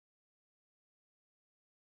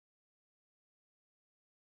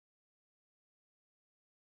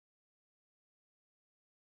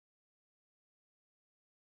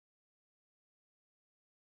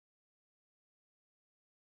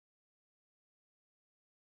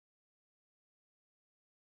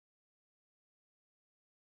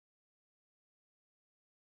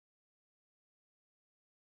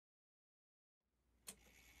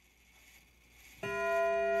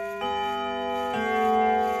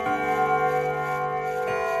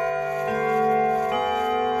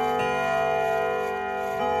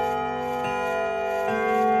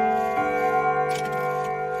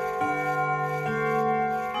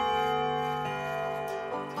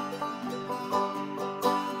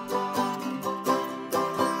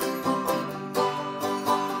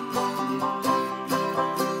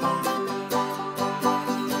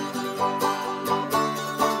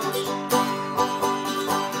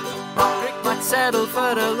Zettel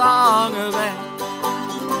für die lange Weg.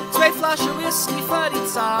 2 Flaschen Whisky für die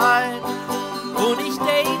Zeit. Und ich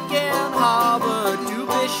date gern habe, du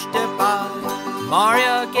bist dabei.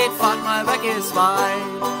 Maria geht, fahrt mal weg, ist weit.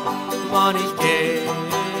 Wann ich geh,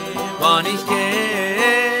 wann ich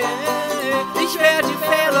geh. Ich werd dir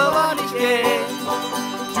fehlen, wann ich geh.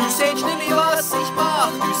 Du sehst nicht, was ich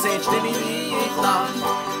mach, du sehst nicht, wie ich lach.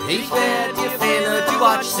 Ich werd dir fehlen, du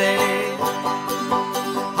watsch sehen.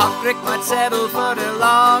 Hab kriegt mein Zettel für den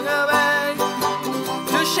langen Weg.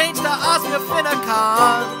 Du scheinst da, als mir finden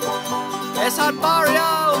kann. Es hat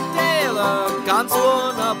Maria und Dale ganz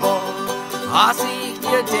wunderbar. Hass ich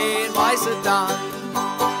dir den weißen Dank.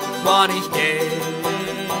 Wann ich geh,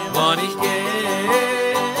 wann ich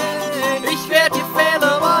geh. Ich werd dir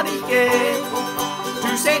fehlen, wann ich geh.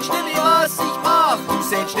 Du sehst nicht, was ich mach, du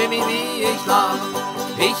sehst nicht, wie ich lach.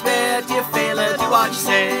 Ich werd dir fehlen, du watsch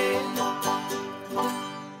sehen.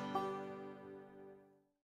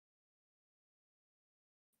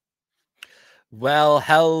 Well,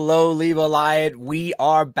 hello, liebe Leute. We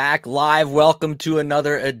are back live. Welcome to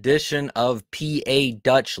another edition of PA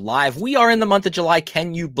Dutch Live. We are in the month of July.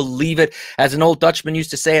 Can you believe it? As an old Dutchman used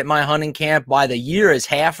to say at my hunting camp, why the year is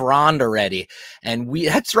half rond already. And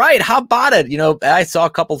that's right. How about it? You know, I saw a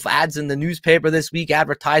couple of ads in the newspaper this week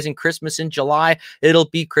advertising Christmas in July. It'll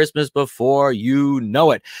be Christmas before you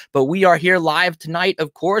know it. But we are here live tonight,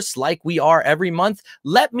 of course, like we are every month.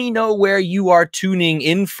 Let me know where you are tuning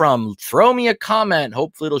in from. Throw me a comment.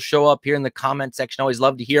 Hopefully it'll show up here in the comment section. Always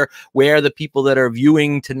love to hear where the people that are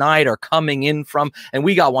viewing tonight are coming in from. And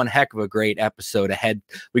we got one heck of a great episode ahead.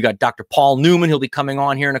 We got Dr. Paul Newman. He'll be coming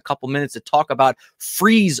on here in a couple minutes to talk about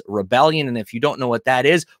Freeze Rebellion. And if you don't know what that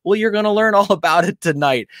is, well, you're going to learn all about it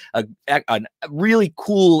tonight. A really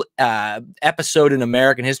cool episode in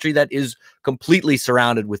American history that is completely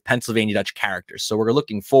surrounded with Pennsylvania Dutch characters. So we're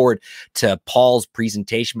looking forward to Paul's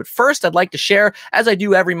presentation. But first, I'd like to share, as I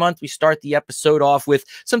do every month, we start the episode off with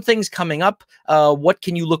some things coming up. What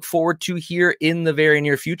can you look forward to here in the very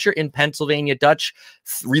near future in Pennsylvania Dutch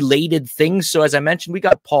related things? So as I mentioned, we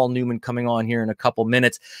got Paul Newman coming on here in a couple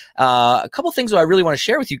minutes. A couple things that I really want to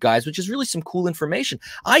share with you guys, which is really some cool information.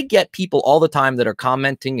 I get people all the time that are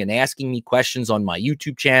commenting and asking me questions on my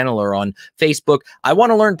YouTube channel or on Facebook. I want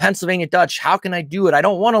to learn Pennsylvania Dutch. How can I do it? I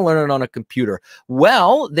don't want to learn it on a computer.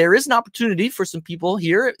 Well, there is an opportunity for some people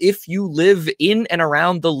here if you live in and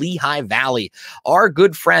around the Lehigh Valley. Our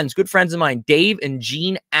good friends of mine, Dave and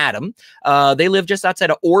Jean Adam, they live just outside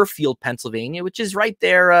of Orfield, Pennsylvania, which is right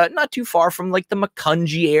there, not too far from like the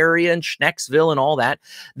Macungie area and Schnecksville and all that.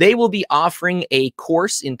 They will be offering a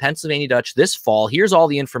course in Pennsylvania Dutch this fall. Here's all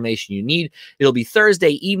the information you need. It'll be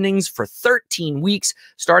Thursday evenings for 13 weeks,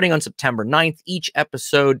 starting on September 9th. Each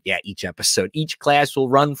class will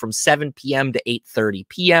run from 7 p.m. to 8:30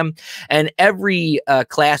 p.m. And every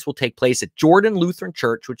class will take place at Jordan Lutheran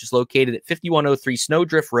Church, which is located at 5103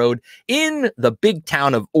 Snowdrift Road in the big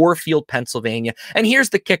town of Orfield, Pennsylvania. And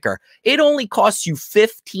here's the kicker. It only costs you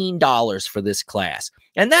 $15 for this class.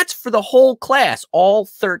 And that's for the whole class, all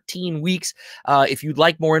 13 weeks. If you'd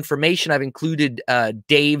like more information, I've included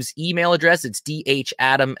Dave's email address. It's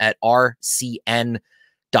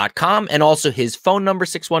dhadam@rcn.com, and also his phone number,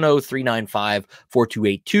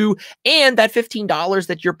 610-395-4282. And that $15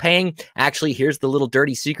 that you're paying, actually, here's the little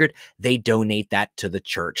dirty secret, they donate that to the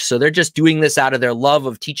church. So they're just doing this out of their love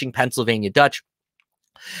of teaching Pennsylvania Dutch.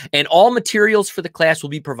 And all materials for the class will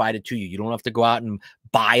be provided to you. You don't have to go out and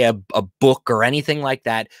buy a book or anything like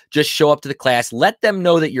that. Just show up to the class. Let them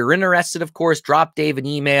know that you're interested, of course. Drop Dave an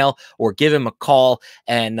email or give him a call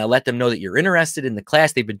and let them know that you're interested in the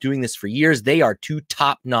class. They've been doing this for years. They are two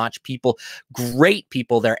top-notch people, great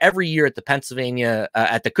people. They're every year at the Pennsylvania,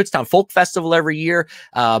 at the Kutztown Folk Festival every year,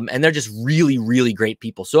 and they're just really, really great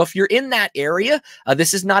people. So if you're in that area,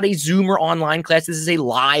 this is not a Zoom or online class. This is a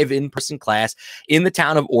live in-person class in the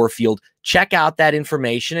town of Orfield. Check out that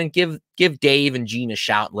information and give Dave and Jean a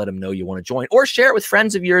shout and let them know you want to join, or share it with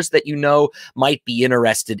friends of yours that you know might be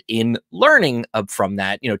interested in learning from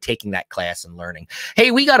that, taking that class and learning.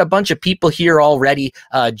 Hey, we got a bunch of people here already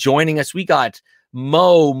joining us. We got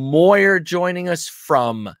Mo Moyer joining us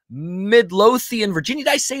from Midlothian, Virginia.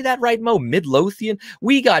 Did I say that right, Mo? Midlothian.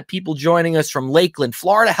 We got people joining us from Lakeland,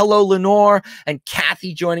 Florida. Hello, Lenore. And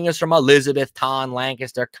Kathy joining us from Elizabethtown,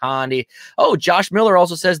 Lancaster County. Oh, Josh Miller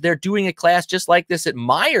also says they're doing a class just like this at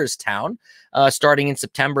Myerstown, starting in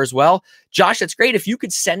September as well. Josh, that's great. If you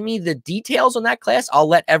could send me the details on that class, I'll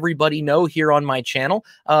let everybody know here on my channel.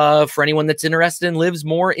 For anyone that's interested and lives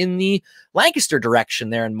more in the Lancaster direction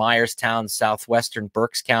there in Myerstown, southwestern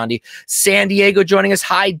Berks County. San Diego joining us.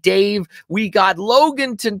 Hi, Dave. We got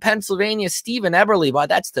Loganton, Pennsylvania. Stephen Eberly. Well,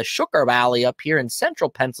 that's the Sugar Valley up here in central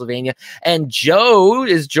Pennsylvania. And Joe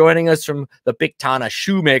is joining us from the big town of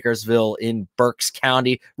Shoemakersville in Berks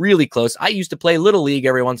County. Really close. I used to play Little League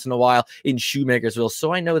every once in a while in Shoemakersville,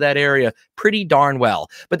 so I know that area pretty darn well.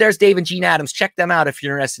 But there's Dave and Gene Adams. Check them out if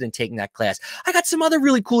you're interested in taking that class. I got some other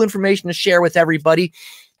really cool information to share with everybody.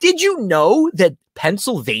 Did you know that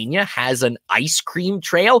Pennsylvania has an ice cream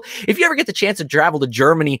trail? If you ever get the chance to travel to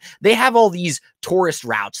Germany, they have all these tourist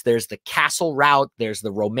routes. There's the Castle Route, there's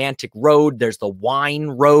the Romantic Road, there's the Wine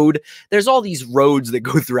Road. There's all these roads that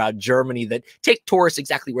go throughout Germany that take tourists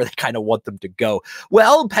exactly where they kind of want them to go.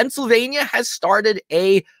 Well, Pennsylvania has started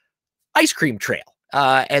a ice cream trail.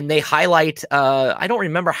 And they highlight, I don't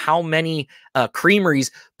remember how many creameries,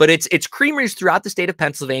 but it's creameries throughout the state of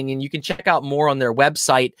Pennsylvania. And you can check out more on their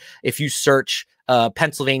website if you search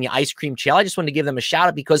Pennsylvania Ice Cream Trail. I just wanted to give them a shout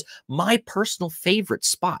out because my personal favorite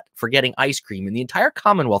spot for getting ice cream in the entire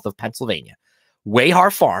Commonwealth of Pennsylvania,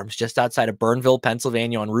 Wayhar Farms, just outside of Burnville,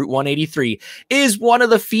 Pennsylvania on Route 183, is one of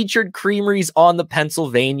the featured creameries on the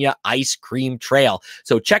Pennsylvania Ice Cream Trail.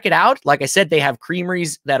 So check it out. Like I said, they have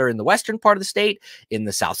creameries that are in the western part of the state, in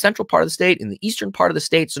the south central part of the state, in the eastern part of the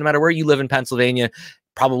state. So no matter where you live in Pennsylvania,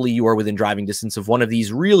 probably you are within driving distance of one of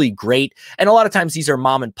these really great. And a lot of times these are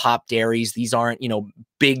mom and pop dairies. These aren't,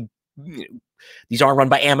 big, these aren't run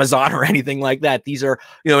by Amazon or anything like that. These are,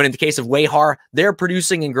 and in the case of Wayhar, they're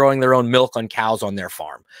producing and growing their own milk on cows on their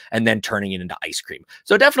farm and then turning it into ice cream.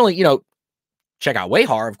 So definitely, check out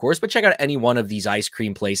Wayhar, of course, but check out any one of these ice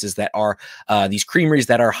cream places that are these creameries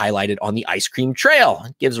that are highlighted on the ice cream trail.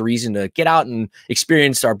 It gives a reason to get out and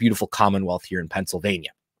experience our beautiful Commonwealth here in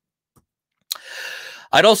Pennsylvania.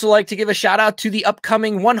 I'd also like to give a shout out to the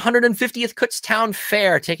upcoming 150th Kutztown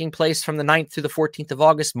Fair taking place from the 9th through the 14th of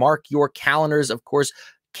August. Mark your calendars. Of course,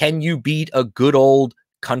 can you beat a good old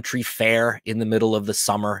country fair in the middle of the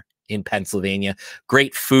summer in Pennsylvania?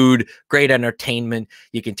 Great food, great entertainment.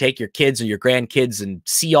 You can take your kids or your grandkids and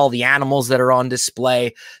see all the animals that are on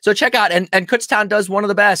display. So check out, and Kutztown does one of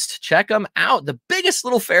the best. Check them out. The biggest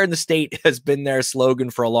little fair in the state has been their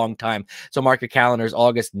slogan for a long time. So mark your calendars,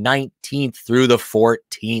 August 19th through the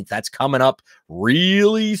 14th. That's coming up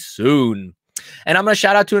really soon. And I'm going to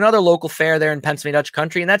shout out to another local fair there in Pennsylvania Dutch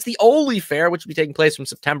Country, and that's the Ole Fair, which will be taking place from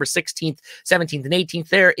September 16th, 17th, and 18th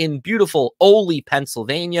there in beautiful Ole,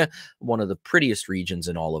 Pennsylvania, one of the prettiest regions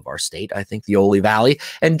in all of our state, I think, the Ole Valley.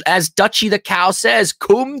 And as Dutchy the Cow says,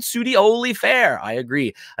 come to the Ole Fair. I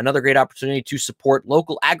agree. Another great opportunity to support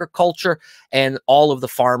local agriculture and all of the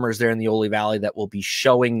farmers there in the Ole Valley that will be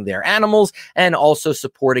showing their animals and also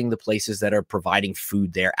supporting the places that are providing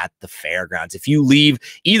food there at the fairgrounds. If you leave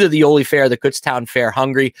either the Ole Fair or the Kutztown Fair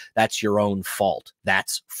hungry, that's your own fault.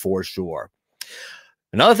 That's for sure.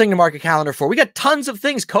 Another thing to mark your calendar for, we got tons of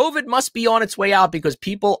things. COVID must be on its way out because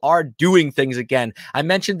people are doing things again. I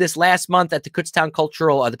mentioned this last month at the Kutztown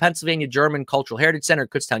the Pennsylvania German Cultural Heritage Center at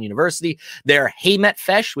Kutztown University. Their Heimat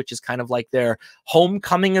Fest, which is kind of like their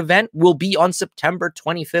homecoming event, will be on September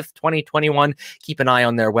 25th, 2021. Keep an eye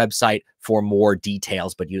on their website for more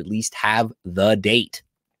details, but you at least have the date.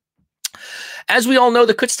 As we all know,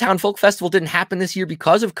 the Kutztown Folk Festival didn't happen this year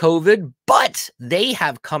because of COVID, but they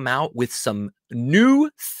have come out with some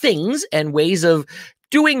new things and ways of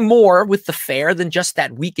doing more with the fair than just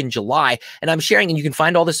that week in July. And I'm sharing, and you can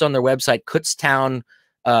find all this on their website,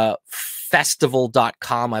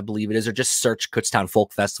 kutztownfestival.com, I believe it is, or just search Kutztown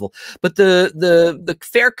Folk Festival. But the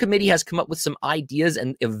fair committee has come up with some ideas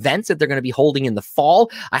and events that they're going to be holding in the fall.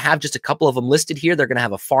 I have just a couple of them listed here. They're going to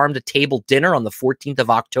have a farm-to-table dinner on the 14th of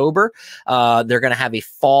October. They're going to have a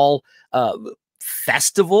fall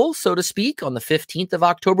festival, so to speak, on the 15th of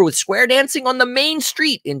October with square dancing on the main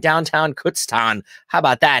street in downtown Kutztown. How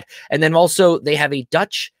about that? And then also they have a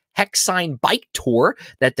Dutch hex sign bike tour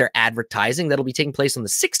that they're advertising that'll be taking place on the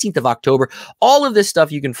 16th of October. All of this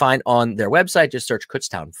stuff you can find on their website. Just search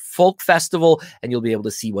Kutztown Folk Festival and you'll be able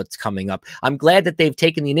to see what's coming up. I'm glad that they've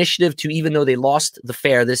taken the initiative to, even though they lost the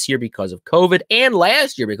fair this year because of COVID and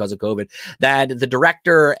last year because of COVID, that the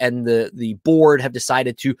director and the board have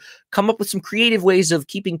decided to come up with some creative ways of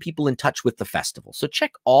keeping people in touch with the festival. So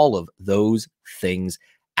check all of those things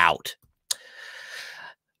out.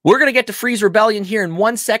 We're going to get to Freeze Rebellion here in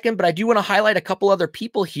 1 second, but I do want to highlight a couple other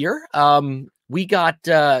people here. We got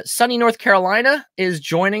sunny North Carolina is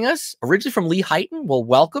joining us, originally from Lehighton. Well,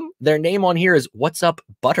 welcome. Their name on here is What's Up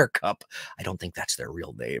Buttercup. I don't think that's their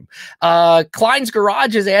real name. Klein's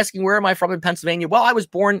Garage is asking, where am I from in Pennsylvania? Well, I was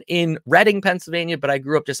born in Reading, Pennsylvania, but I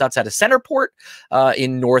grew up just outside of Centerport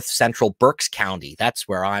in north central Berks County. That's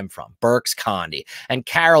where I'm from, Berks County. And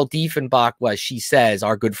Carol Diefenbach, well, she says,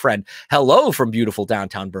 our good friend, hello from beautiful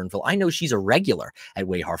downtown Burnville. I know she's a regular at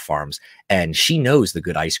Wayhar Farms, and she knows the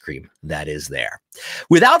good ice cream that is there.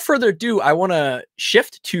 Without further ado, I want to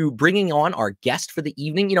shift to bringing on our guest for the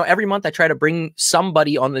evening. You know, every month I try to bring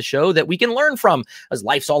somebody on the show that we can learn from, as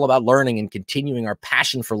life's all about learning and continuing our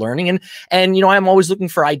passion for learning. And you know, I'm always looking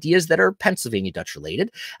for ideas that are Pennsylvania Dutch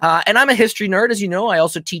related. And I'm a history nerd, as you know. I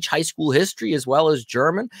also teach high school history as well as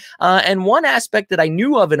German. And one aspect that I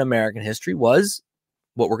knew of in American history was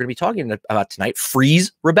what we're going to be talking about tonight,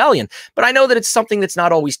 Freeze Rebellion. But I know that it's something that's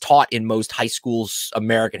not always taught in most high school's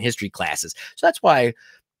American history classes. So that's why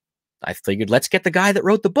I figured let's get the guy that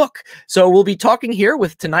wrote the book. So we'll be talking here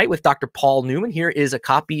tonight with Dr. Paul Newman. Here is a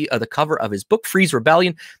copy of the cover of his book, Freeze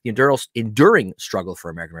Rebellion, the enduring struggle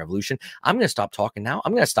for American Revolution. I'm going to stop talking now.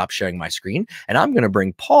 I'm going to stop sharing my screen, and I'm going to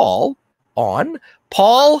bring Paul on.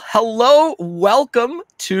 Paul, hello. Welcome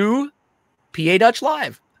to PA Dutch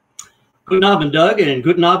Live. Guten Abend, Doug, and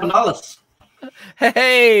guten Abend, alles.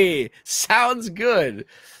 Hey, sounds good.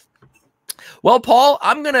 Well, Paul,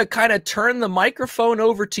 I'm going to kind of turn the microphone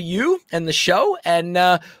over to you and the show, and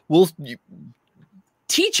we'll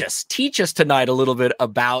teach us tonight a little bit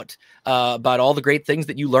about all the great things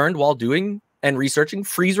that you learned while doing and researching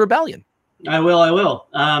Freeze Rebellion. I will.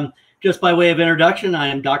 Just by way of introduction, I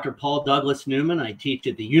am Dr. Paul Douglas Newman. I teach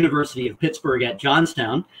at the University of Pittsburgh at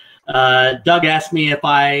Johnstown. Doug asked me if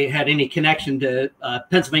I had any connection to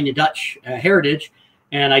Pennsylvania Dutch heritage,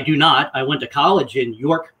 and I do not. I went to college in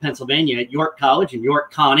York, Pennsylvania, at York College in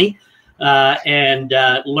York County, and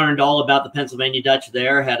learned all about the Pennsylvania Dutch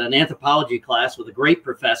there. Had an anthropology class with a great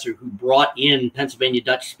professor who brought in Pennsylvania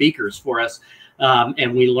Dutch speakers for us,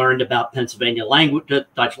 and we learned about Pennsylvania language,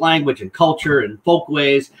 Dutch language and culture and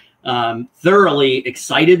folkways. Thoroughly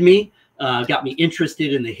excited me, got me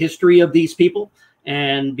interested in the history of these people,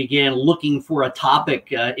 and began looking for a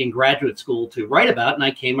topic in graduate school to write about, and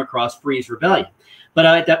I came across Freeze Rebellion.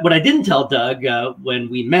 But what I didn't tell Doug when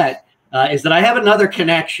we met is that I have another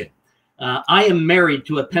connection. I am married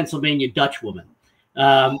to a Pennsylvania Dutch woman.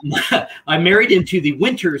 I'm married into the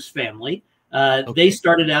Winters family. Okay. They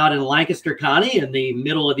started out in Lancaster County in the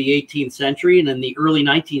middle of the 18th century, and in the early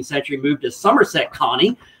 19th century moved to Somerset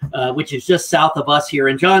County, which is just south of us here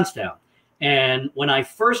in Johnstown. And when I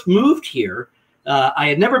first moved here, I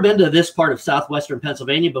had never been to this part of southwestern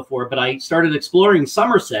Pennsylvania before, but I started exploring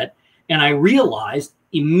Somerset, and I realized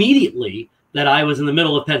immediately that I was in the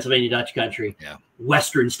middle of Pennsylvania Dutch country,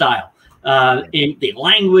 Western style. In the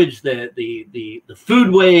language, the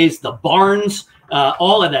foodways, the barns,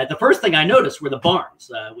 all of that. The first thing I noticed were the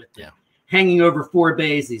barns with the hanging over four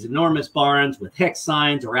bays, these enormous barns with hex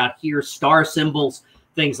signs, or out here, star symbols,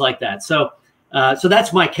 things like that. So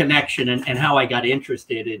that's my connection and how I got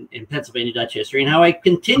interested in Pennsylvania Dutch history and how I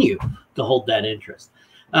continue to hold that interest.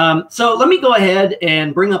 So let me go ahead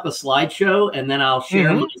and bring up a slideshow, and then I'll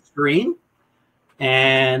share my screen.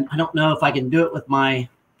 And I don't know if I can do it with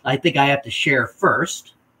I think I have to share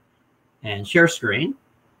first, and share screen,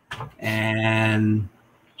 and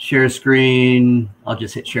share screen. I'll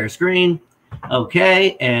just hit share screen.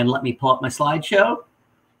 Okay. And let me pull up my slideshow,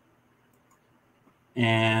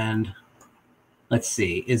 and let's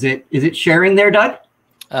see. Is it sharing there, Doug?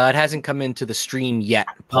 It hasn't come into the stream yet,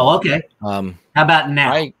 Paul. Oh, okay. How about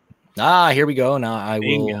now? Here we go. Now I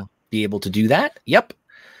will be able to do that. Yep.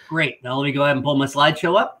 Great. Now let me go ahead and pull my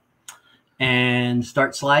slideshow up and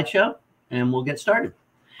start slideshow, and we'll get started.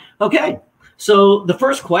 Okay. So the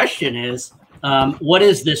first question is, what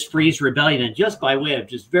is this Freeze Rebellion? And just by way of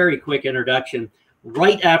just very quick introduction,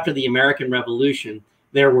 right after the American Revolution,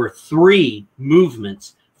 there were three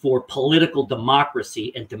movements for political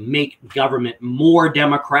democracy and to make government more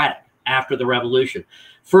democratic after the revolution.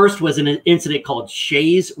 First was an incident called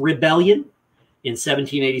Shays Rebellion in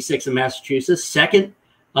 1786 in Massachusetts. Second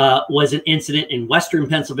was an incident in Western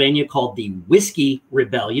Pennsylvania called the Whiskey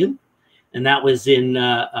Rebellion, and that was in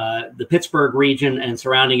the Pittsburgh region and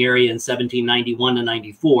surrounding area in 1791 to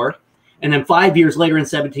 94. And then 5 years later in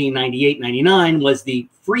 1798-99 was the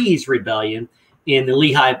Freeze Rebellion in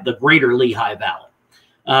the greater Lehigh Valley.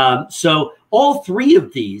 So all three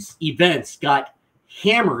of these events got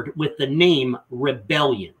hammered with the name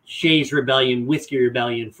rebellion: Shays Rebellion, Whiskey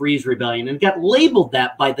Rebellion, Freeze Rebellion, and got labeled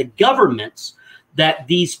that by the governments that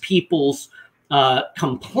these people's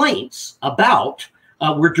complaints about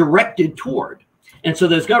were directed toward. And so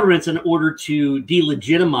those governments, in order to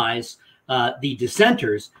delegitimize the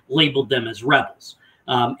dissenters, labeled them as rebels,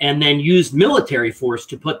 and then used military force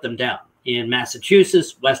to put them down in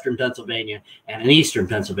Massachusetts, Western Pennsylvania, and in Eastern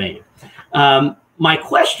Pennsylvania. My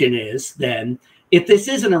question is then, if this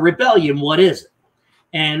isn't a rebellion, what is it?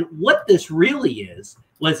 And what this really is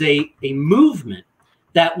was a movement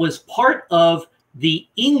that was part of the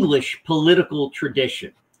English political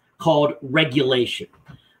tradition called regulation.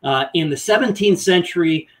 In the 17th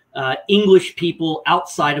century, English people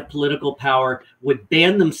outside of political power would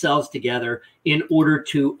band themselves together in order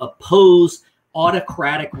to oppose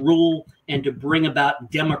autocratic rule and to bring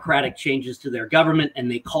about democratic changes to their government, and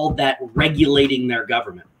they called that regulating their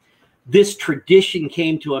government. This tradition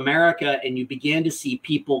came to America, and you began to see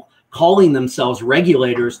people calling themselves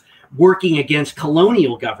regulators working against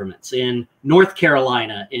colonial governments in North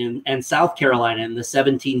Carolina and South Carolina in the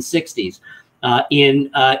 1760s, in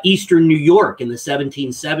Eastern New York in the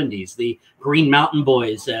 1770s. The Green Mountain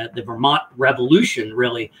Boys, the Vermont Revolution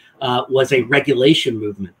really was a regulation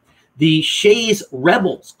movement. The Shays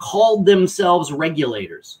rebels called themselves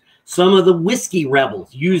regulators. Some of the whiskey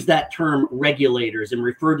rebels used that term regulators and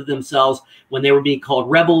referred to themselves, when they were being called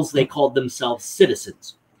rebels, they called themselves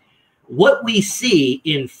citizens. What we see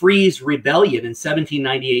in Free's rebellion in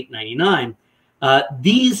 1798-99,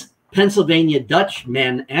 these Pennsylvania Dutch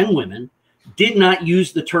men and women did not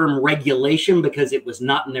use the term regulation because it was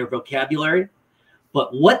not in their vocabulary.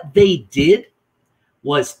 But what they did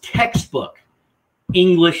was textbook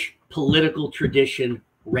English political tradition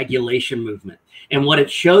regulation movement. And what it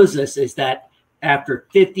shows us is that after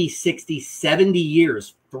 50, 60, 70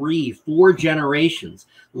 years, 3, 4 generations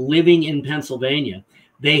living in Pennsylvania,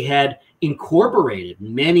 they had incorporated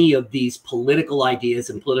many of these political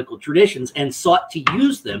ideas and political traditions and sought to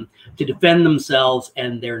use them to defend themselves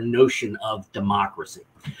and their notion of democracy.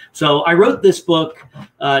 So I wrote this book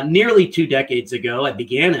nearly 2 decades ago. I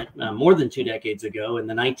began it more than 2 decades ago in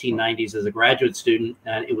the 1990s as a graduate student.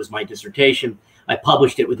 It was my dissertation. I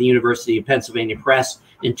published it with the University of Pennsylvania Press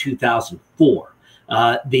in 2004.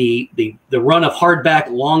 The run of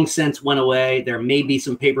hardback long since went away. There may be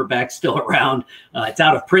some paperbacks still around. It's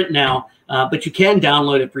out of print now, but you can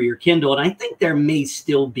download it for your Kindle. And I think there may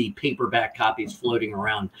still be paperback copies floating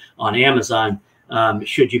around on Amazon,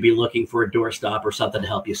 should you be looking for a doorstop or something to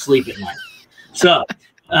help you sleep at night. So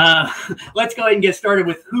let's go ahead and get started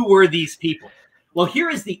with who were these people. Well, here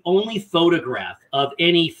is the only photograph of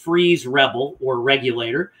any Freeze rebel or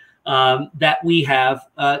regulator that we have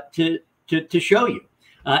to show you.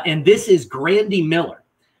 And this is Grandy Miller.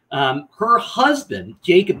 Her husband,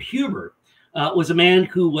 Jacob Huber, was a man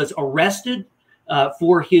who was arrested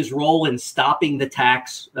for his role in stopping the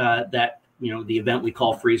tax that, the event we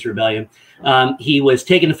call Freeze Rebellion. He was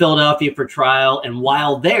taken to Philadelphia for trial. And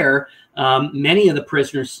while there, many of the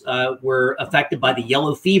prisoners were affected by the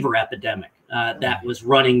yellow fever epidemic that was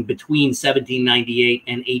running between 1798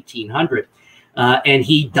 and 1800. And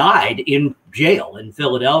he died in jail in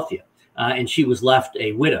Philadelphia. And she was left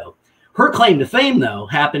a widow. Her claim to fame, though,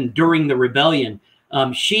 happened during the rebellion.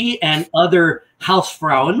 She and other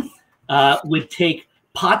Hausfrauen would take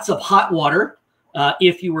pots of hot water,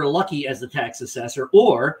 if you were lucky as the tax assessor,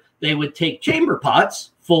 or they would take chamber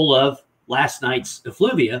pots full of last night's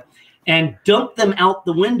effluvia and dump them out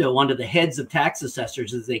the window onto the heads of tax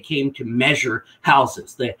assessors as they came to measure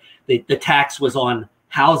houses. The tax was on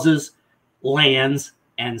houses, lands,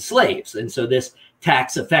 and slaves. And so this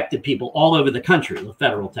tax affected people all over the country, the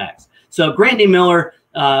federal tax. So Grandy Miller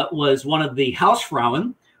was one of the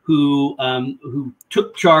Hausfrauen who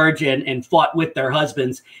took charge and fought with their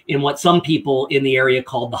husbands in what some people in the area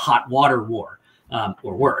called the Hot Water War,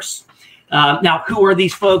 or worse. Now, who are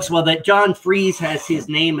these folks? Well, that John Freeze has his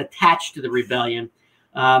name attached to the rebellion,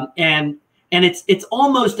 and it's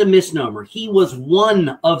almost a misnomer. He was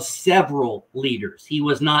one of several leaders. He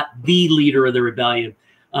was not the leader of the rebellion.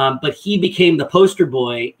 But he became the poster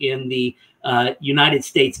boy in the United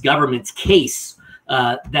States government's case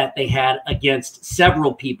that they had against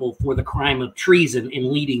several people for the crime of treason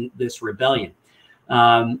in leading this rebellion.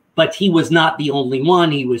 But he was not the only one.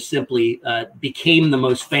 He was simply became the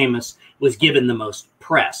most famous, was given the most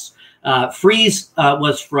press. Freeze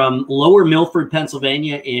was from Lower Milford,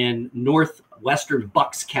 Pennsylvania in northwestern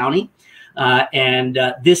Bucks County. And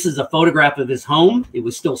this is a photograph of his home. It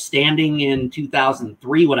was still standing in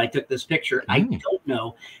 2003 when I took this picture. I don't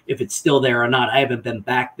know if it's still there or not. I haven't been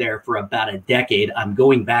back there for about a decade. I'm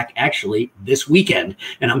going back actually this weekend,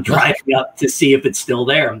 and I'm driving up to see if it's still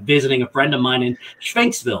there. I'm visiting a friend of mine in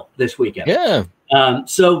Schwenksville this weekend. Yeah.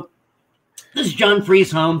 So this is John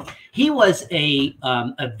Free's home. He was a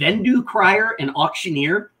vendue crier and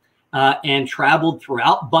auctioneer, and traveled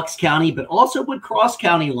throughout Bucks County, but also would cross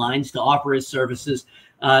county lines to offer his services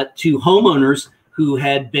to homeowners who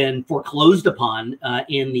had been foreclosed upon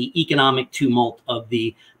in the economic tumult of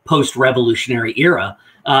the post-revolutionary era.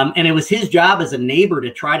 And it was his job as a neighbor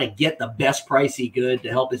to try to get the best price he could to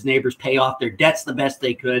help his neighbors pay off their debts the best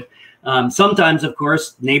they could. Sometimes, of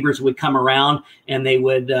course, neighbors would come around and they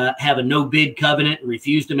would have a no bid covenant and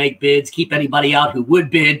refuse to make bids, keep anybody out who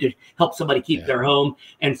would bid to help somebody keep their home.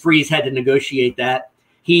 And Fries had to negotiate that.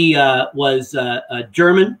 He was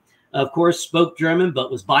German, of course, spoke German,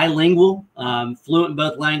 but was bilingual, fluent in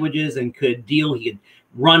both languages, and could deal. He could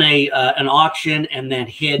run an auction and then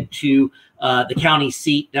head to the county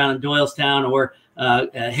seat down in Doylestown, or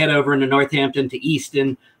head over into Northampton to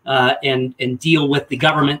Easton and deal with the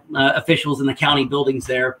government officials in the county buildings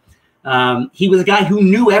there. He was a guy who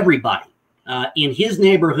knew everybody in his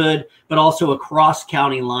neighborhood, but also across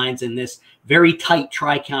county lines in this very tight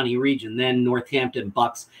tri-county region, then Northampton,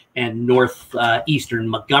 Bucks, and northeastern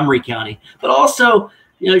Montgomery County, but also,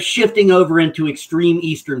 shifting over into extreme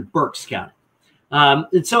eastern Berks County.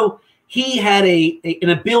 And so he had an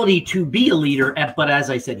ability to be a leader, but as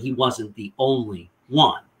I said, he wasn't the only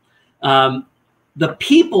one. The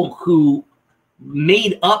people who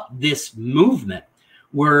made up this movement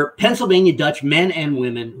were Pennsylvania Dutch men and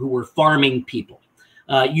women who were farming people.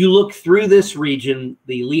 You look through this region,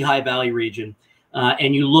 the Lehigh Valley region,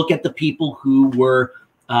 and you look at the people who were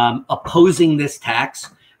opposing this tax,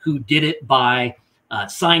 who did it by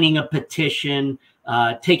signing a petition,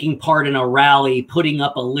 taking part in a rally, putting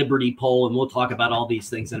up a liberty pole, and we'll talk about all these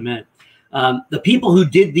things in a minute. The people who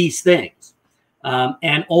did these things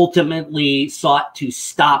and ultimately sought to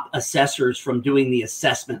stop assessors from doing the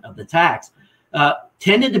assessment of the tax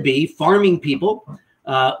tended to be farming people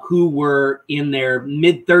who were in their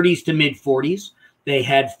mid-30s to mid-40s. They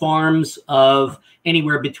had farms of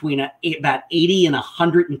anywhere between about 80 and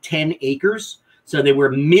 110 acres. So they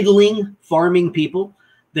were middling farming people.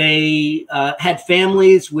 They had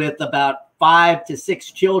families with about 5 to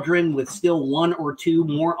 6 children, with still 1 or 2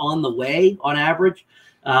 more on the way on average.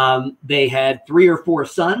 They had 3 or 4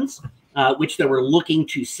 sons, which they were looking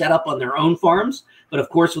to set up on their own farms. But of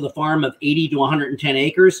course, with a farm of 80 to 110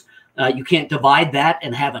 acres, you can't divide that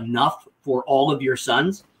and have enough for all of your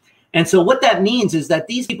sons. And so what that means is that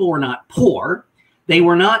these people were not poor. They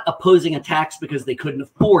were not opposing a tax because they couldn't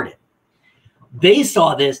afford it. They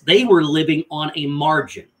saw this, they were living on a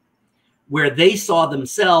margin where they saw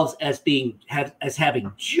themselves as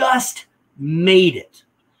having just made it.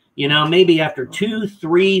 Maybe after 2,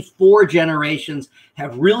 3, 4 generations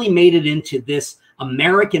have really made it into this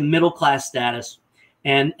American middle-class status.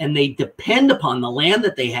 And they depend upon the land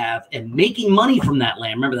that they have and making money from that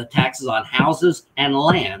land. Remember, the taxes on houses and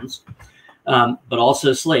lands, but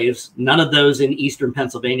also slaves. None of those in eastern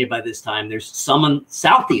Pennsylvania by this time. There's some in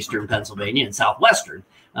southeastern Pennsylvania and southwestern,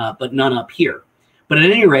 but none up here. But at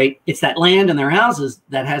any rate, it's that land and their houses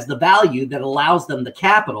that has the value that allows them the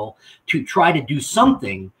capital to try to do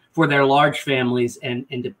something for their large families and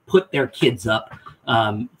to put their kids up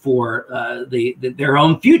for their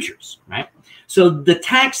own futures, right? So the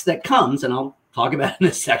tax that comes, and I'll talk about it in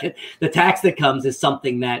a second, the tax that comes is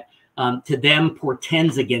something that to them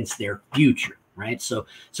portends against their future, right? So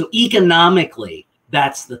economically,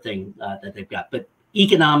 that's the thing that they've got. But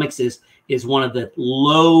economics is one of the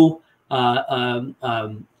low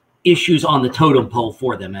issues on the totem pole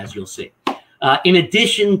for them, as you'll see. In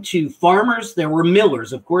addition to farmers, there were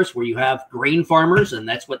millers, of course, where you have grain farmers, and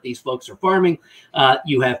that's what these folks are farming.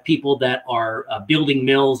 You have people that are building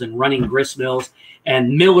mills and running grist mills.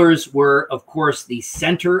 And millers were, of course, the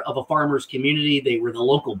center of a farmer's community. They were the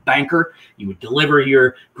local banker. You would deliver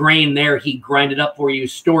your grain there. He'd grind it up for you,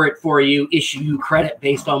 store it for you, issue you credit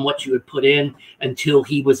based on what you had put in until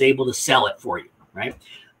he was able to sell it for you, right?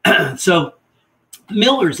 So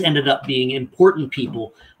millers ended up being important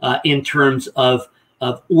people in terms of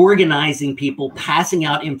organizing people, passing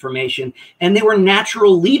out information, and they were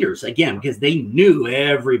natural leaders, again, because they knew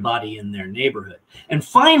everybody in their neighborhood. And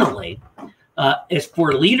finally, as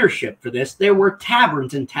for leadership for this, there were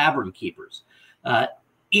taverns and tavern keepers.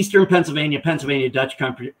 Eastern Pennsylvania Dutch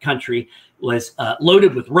country was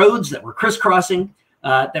loaded with roads that were crisscrossing,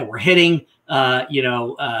 that were heading down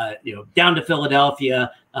to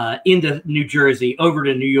Philadelphia, into New Jersey, over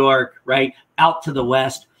to New York, right, out to the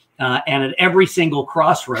west. And at every single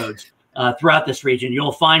crossroads throughout this region,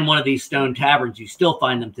 you'll find one of these stone taverns. You still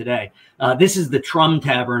find them today. This is the Trum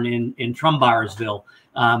Tavern in Trumbowersville.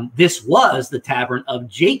 This was the tavern of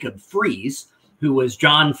Jacob Fries, who was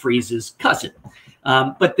John Fries's cousin.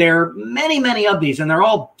 But there are many, many of these, and they're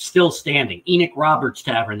all still standing. Enoch Roberts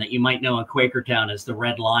Tavern, that you might know in Quakertown as the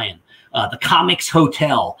Red Lion. The Comics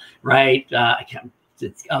Hotel, right?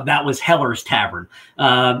 That was Heller's Tavern.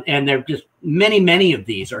 And there are just many, many of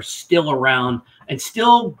these are still around and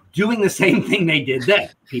still doing the same thing they did then.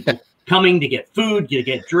 People coming to get food, to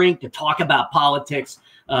get drink, to talk about politics,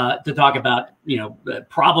 to talk about, the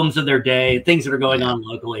problems of their day, things that are going on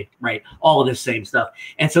locally, right? All of this same stuff.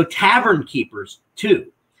 And so tavern keepers,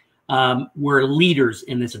 too, were leaders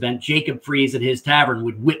in this event. Jacob Fries at his tavern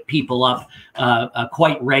would whip people up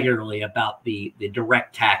quite regularly about the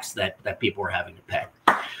direct tax that people were having to pay.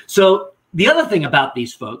 So the other thing about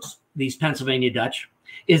these folks, these Pennsylvania Dutch,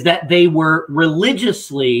 is that they were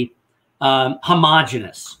religiously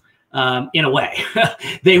homogenous in a way.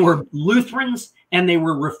 They were Lutherans and they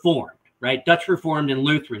were Reformed, right? Dutch Reformed and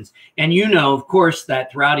Lutherans. And of course,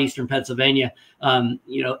 that throughout Eastern Pennsylvania,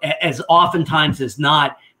 as oftentimes as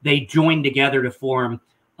not, they joined together to form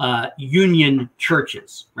union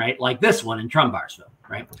churches, right? Like this one in Trumbarsville,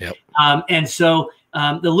 right? Yep. And so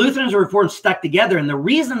the Lutherans and Reformed stuck together. And the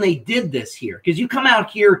reason they did this here, because you come out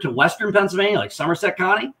here to Western Pennsylvania, like Somerset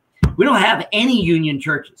County, we don't have any union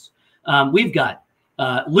churches. We've got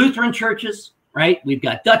Lutheran churches, right? We've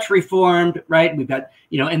got Dutch Reformed, right? We've got,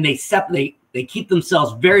 and they keep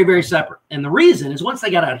themselves very, very separate. And the reason is once they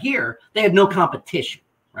got out here, they had no competition,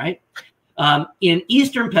 right? In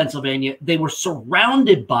Eastern Pennsylvania, they were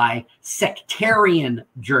surrounded by sectarian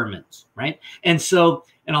Germans, right? And so,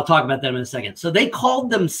 and I'll talk about them in a second. So they called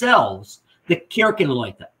themselves the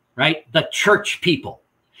Kirchenleute, right? The church people.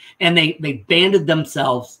 And they banded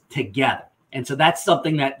themselves together. And so that's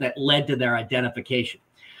something that led to their identification.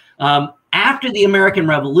 After the American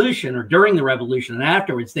Revolution, or during the Revolution and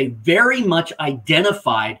afterwards, they very much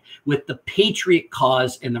identified with the patriot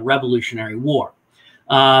cause in the Revolutionary War.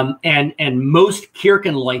 And most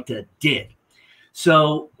Kirchenleute did.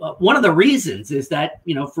 So one of the reasons is that,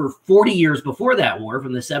 for 40 years before that war,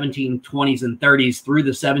 from the 1720s and 30s through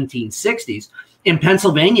the 1760s, in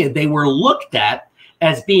Pennsylvania, they were looked at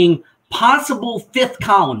as being possible fifth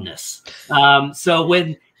columnists. So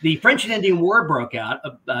when the French and Indian War broke out,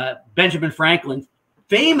 Benjamin Franklin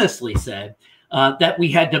famously said that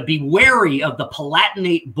we had to be wary of the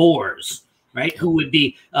Palatinate Boers, right, who would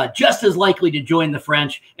be just as likely to join the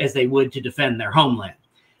French as they would to defend their homeland.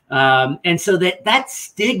 And so that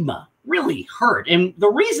stigma really hurt. And the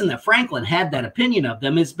reason that Franklin had that opinion of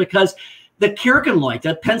them is because the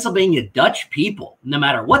Kirchenleute, Pennsylvania Dutch people, no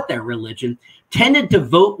matter what their religion, tended to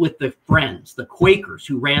vote with the Friends, the Quakers,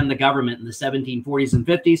 who ran the government in the 1740s and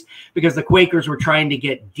 50s, because the Quakers were trying to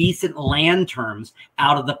get decent land terms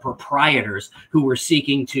out of the proprietors who were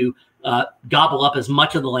seeking to gobble up as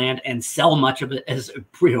much of the land and sell much of it as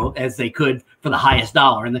they could for the highest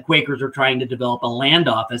dollar. And the Quakers were trying to develop a land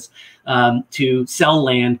office to sell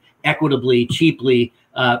land equitably, cheaply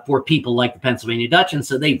for people like the Pennsylvania Dutch. And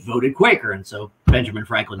so they voted Quaker. And so Benjamin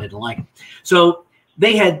Franklin didn't like it. So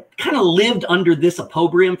they had kind of lived under this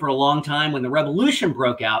opprobrium for a long time. When the Revolution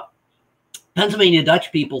broke out, Pennsylvania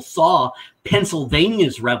Dutch people saw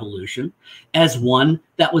Pennsylvania's revolution as one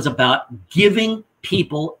that was about giving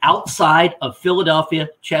people outside of Philadelphia,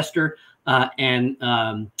 Chester, and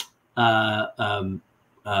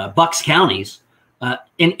Bucks counties an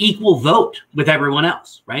equal vote with everyone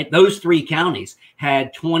else, right? Those three counties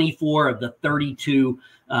had 24 of the 32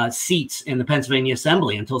 seats in the Pennsylvania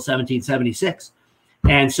Assembly until 1776.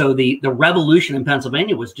 And so the revolution in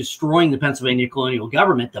Pennsylvania was destroying the Pennsylvania colonial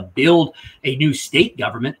government to build a new state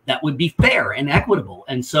government that would be fair and equitable.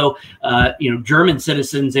 And so, German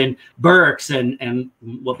citizens in Berks and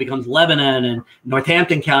what becomes Lebanon and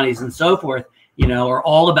Northampton counties and so forth, are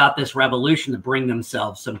all about this revolution to bring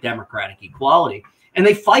themselves some democratic equality. And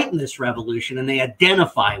they fight in this revolution and they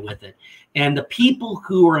identify with it. And the people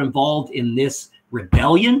who are involved in this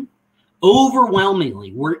rebellion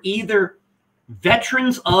overwhelmingly were either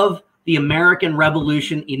veterans of the American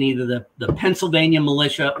Revolution in either the Pennsylvania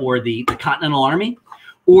militia or the Continental Army,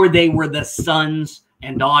 or they were the sons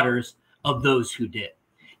and daughters of those who did.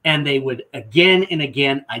 And they would again and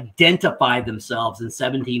again identify themselves in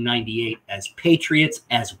 1798 as patriots,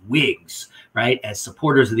 as Whigs, right, as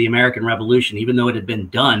supporters of the American Revolution, even though it had been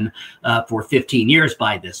done for 15 years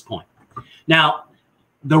by this point. Now,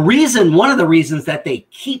 one of the reasons that they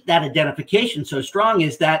keep that identification so strong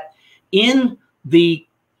is that in the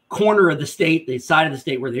corner of the state, the side of the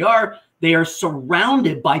state where they are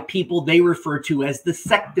surrounded by people they refer to as the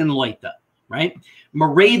Sektenleute, right?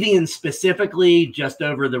 Moravians specifically, just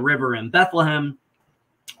over the river in Bethlehem,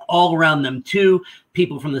 all around them too,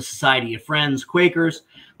 people from the Society of Friends, Quakers,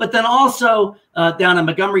 but then also down in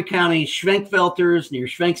Montgomery County, Schwenkfelters near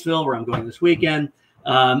Schwenksville, where I'm going this weekend,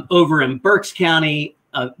 over in Berks County,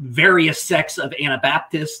 various sects of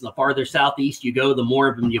Anabaptists. The farther southeast you go, the more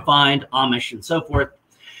of them you find, Amish and so forth.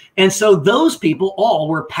 And so those people all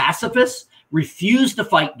were pacifists, refused to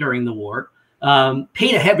fight during the war,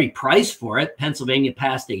 paid a heavy price for it. Pennsylvania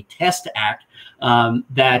passed a test act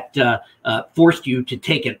that forced you to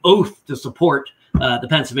take an oath to support the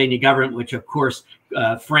Pennsylvania government, which of course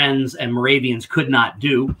Friends and Moravians could not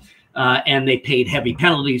do. And they paid heavy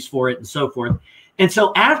penalties for it and so forth. And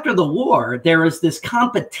so after the war, there was this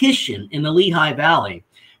competition in the Lehigh Valley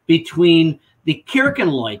between the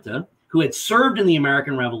Kirchenleute, who had served in the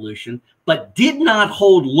American Revolution, but did not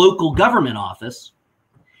hold local government office,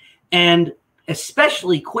 and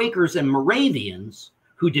especially Quakers and Moravians,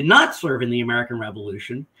 who did not serve in the American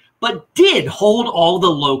Revolution, but did hold all the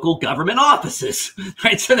local government offices,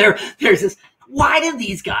 right? So there's this, why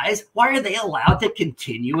are they allowed to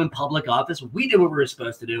continue in public office? We did what we were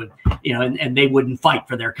supposed to do, and they wouldn't fight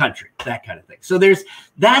for their country, that kind of thing. So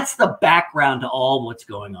that's the background to all what's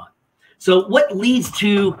going on. So what leads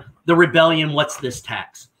to the rebellion? What's this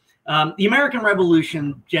tax? The American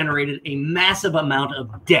Revolution generated a massive amount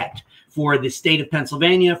of debt for the state of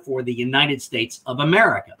Pennsylvania, for the United States of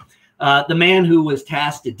America. The man who was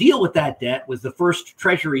tasked to deal with that debt was the first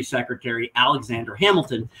Treasury Secretary, Alexander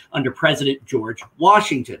Hamilton, under President George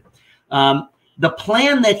Washington. The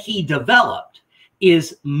plan that he developed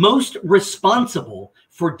is most responsible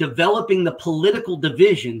for developing the political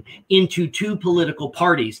division into two political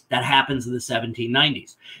parties that happens in the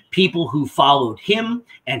 1790s. People who followed him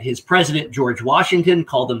and his president, George Washington,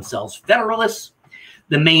 called themselves Federalists.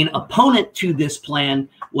 The main opponent to this plan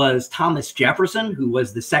was Thomas Jefferson, who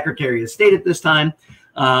was the Secretary of State at this time,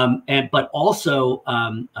 but also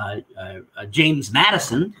James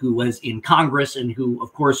Madison, who was in Congress and who,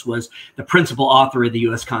 of course, was the principal author of the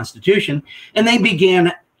U.S. Constitution. And they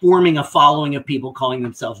began forming a following of people calling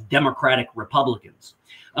themselves Democratic Republicans.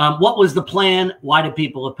 What was the plan? Why did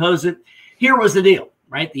people oppose it? Here was the deal,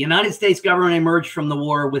 right? The United States government emerged from the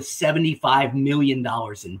war with $75 million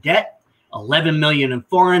in debt. 11 million in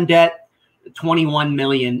foreign debt, 21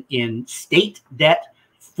 million in state debt,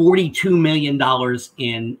 $42 million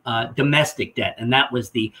in domestic debt. And that was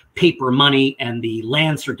the paper money and the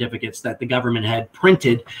land certificates that the government had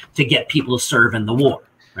printed to get people to serve in the war,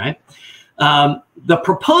 right? The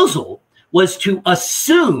proposal was to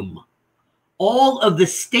assume all of the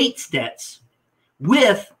state's debts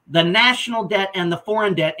with the national debt and the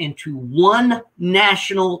foreign debt into one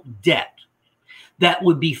national debt that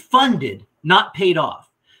would be funded, not paid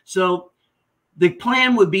off. So the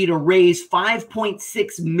plan would be to raise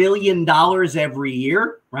 $5.6 million every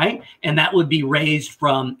year, right? And that would be raised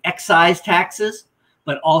from excise taxes,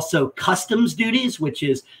 but also customs duties, which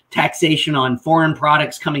is taxation on foreign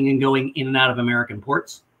products coming and going in and out of American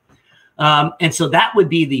ports. And so that would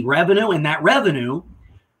be the revenue, and that revenue,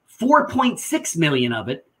 4.6 million of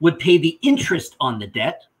it would pay the interest on the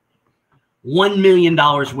debt. $1 million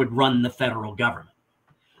would run the federal government.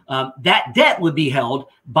 That debt would be held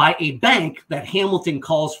by a bank that Hamilton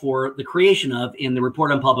calls for the creation of in the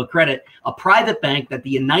Report on Public Credit, a private bank that the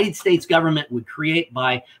United States government would create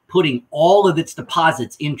by putting all of its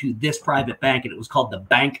deposits into this private bank, and it was called the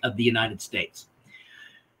Bank of the United States.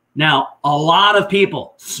 Now, a lot of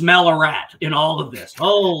people smell a rat in all of this.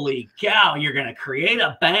 Holy cow, you're going to create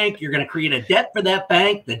a bank. You're going to create a debt for that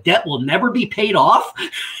bank. The debt will never be paid off.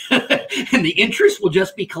 And the interest will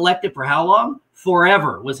just be collected for how long?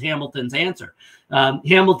 Forever, was Hamilton's answer.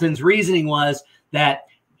 Hamilton's reasoning was that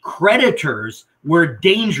creditors were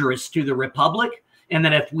dangerous to the Republic, and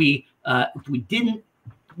that if we didn't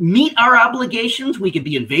meet our obligations, we could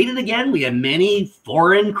be invaded again. We had many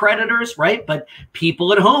foreign creditors, right? But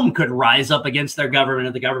people at home could rise up against their government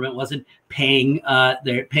if the government wasn't paying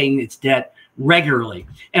its debt regularly.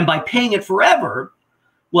 And by paying it forever,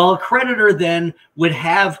 well, a creditor then would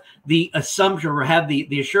have the assumption or have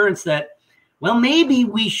the assurance that, well, maybe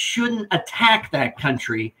we shouldn't attack that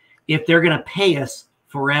country if they're going to pay us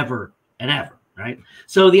forever and ever, right?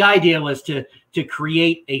 So the idea was to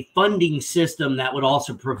create a funding system that would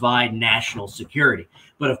also provide national security.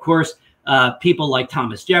 But of course, people like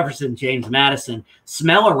Thomas Jefferson, James Madison,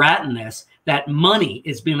 smell a rat in this, that money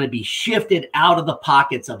is going to be shifted out of the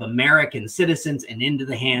pockets of American citizens and into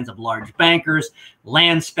the hands of large bankers,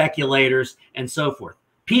 land speculators, and so forth.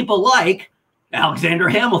 People like Alexander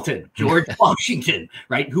Hamilton, George Washington,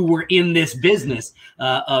 right, who were in this business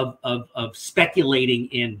of speculating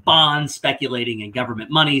in bonds, speculating in government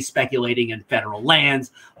money, speculating in federal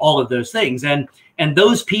lands, all of those things. And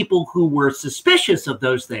those people who were suspicious of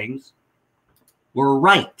those things were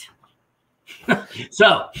right.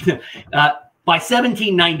 So by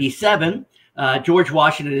 1797, George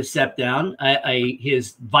Washington has stepped down.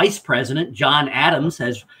 His vice president, John Adams,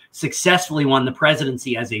 has successfully won the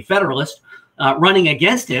presidency as a Federalist. Running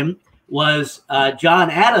against him was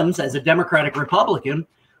John Adams as a Democratic Republican,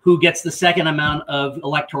 who gets the second amount of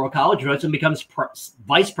electoral college votes and becomes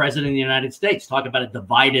vice president of the United States. Talk about a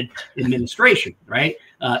divided administration, right?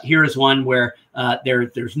 Here is one where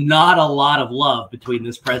there's not a lot of love between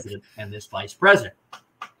this president and this vice president.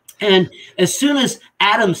 And as soon as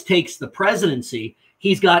Adams takes the presidency,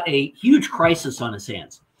 he's got a huge crisis on his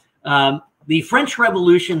hands. The French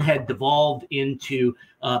Revolution had devolved into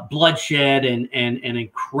bloodshed and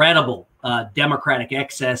incredible democratic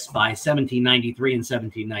excess by 1793 and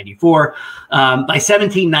 1794. By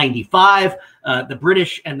 1795, the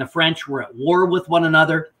British and the French were at war with one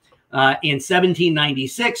another. In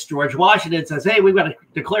 1796, George Washington says, hey, we've got to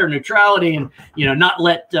declare neutrality and, not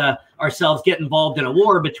let ourselves get involved in a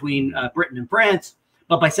war between Britain and France.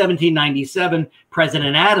 But by 1797,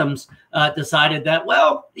 President Adams decided that,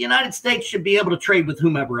 well, the United States should be able to trade with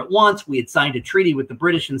whomever it wants. We had signed a treaty with the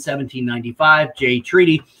British in 1795, Jay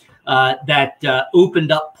Treaty, that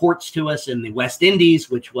opened up ports to us in the West Indies,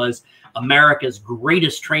 which was America's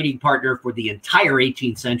greatest trading partner for the entire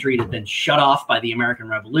 18th century. It had been shut off by the American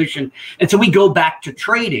Revolution. And so we go back to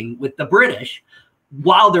trading with the British.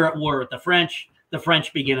 While they're at war with the French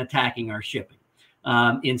begin attacking our shipping.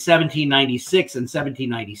 In 1796 and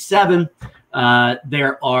 1797,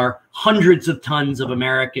 there are hundreds of tons of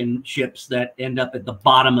American ships that end up at the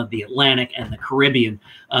bottom of the Atlantic and the Caribbean,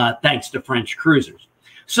 thanks to French cruisers.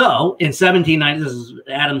 So in 1790, this is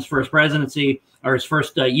Adams' first presidency, or his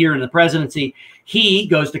first year in the presidency, he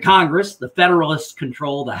goes to Congress. The Federalists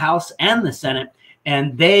control the House and the Senate,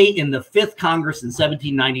 and they, in the Fifth Congress in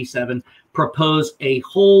 1797, propose a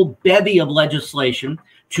whole bevy of legislation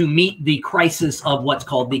to meet the crisis of what's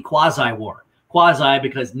called the quasi-war. Quasi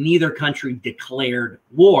because neither country declared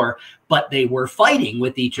war, but they were fighting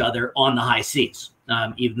with each other on the high seas,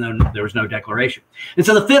 even though there was no declaration. And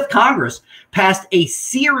so the Fifth Congress passed a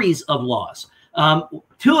series of laws.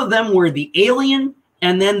 Two of them were the Alien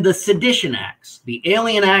and then the Sedition Acts. The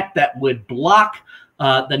Alien Act that would block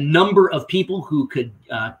the number of people who could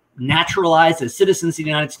naturalize as citizens of the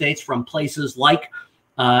United States from places like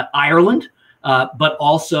Ireland, but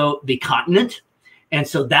also the continent. And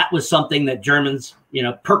so that was something that Germans,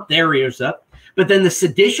 perked their ears up. But then the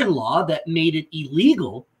sedition law that made it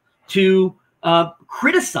illegal to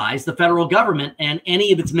criticize the federal government and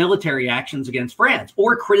any of its military actions against France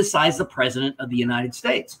or criticize the president of the United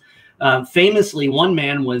States. Famously, one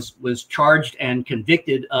man was charged and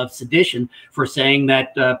convicted of sedition for saying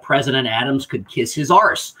that President Adams could kiss his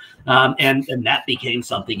arse. And that became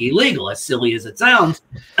something illegal. As silly as it sounds,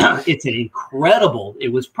 it's an incredible, it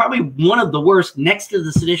was probably one of the worst, next to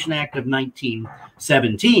the Sedition Act of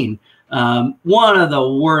 1917, one of the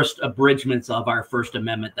worst abridgments of our First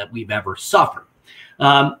Amendment that we've ever suffered.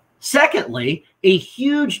 Secondly, a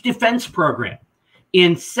huge defense program.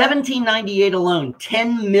 In 1798 alone,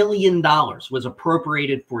 $10 million was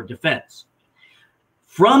appropriated for defense.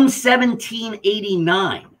 From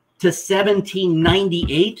 1789 to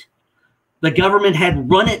 1798, the government had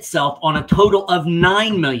run itself on a total of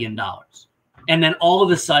 $9 million. And then all of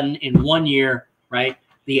a sudden, in 1 year, right,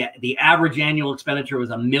 the average annual expenditure was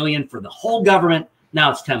 $1 million for the whole government.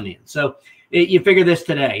 Now it's $10 million. So you figure this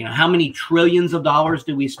today, how many trillions of dollars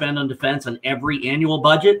do we spend on defense on every annual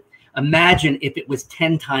budget? Imagine if it was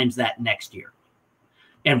 10 times that next year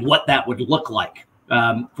and what that would look like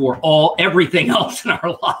for everything else in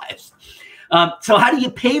our lives. So how do you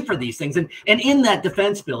pay for these things? And in that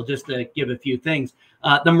defense bill, just to give a few things,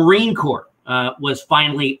 the Marine Corps was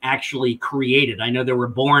finally actually created. I know they were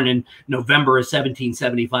born in November of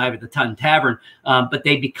 1775 at the Tun Tavern, but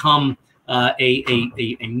they become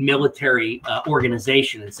a military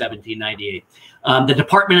organization in 1798. The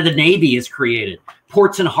Department of the Navy is created.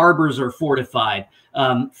 Ports and harbors are fortified.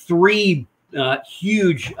 Three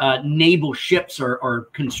huge naval ships are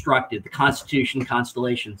constructed, the Constitution,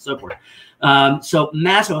 Constellation, and so forth. So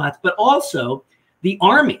massive amounts, but also the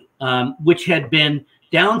Army, which had been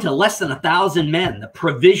down to less than 1,000 men. The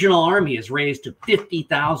Provisional Army is raised to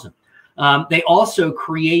 50,000. They also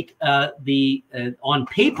create on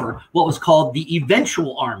paper, what was called the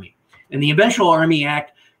Eventual Army. And the Eventual Army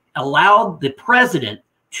Act allowed the president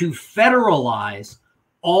to federalize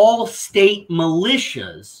all state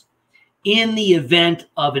militias in the event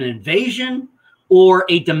of an invasion or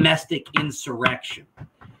a domestic insurrection.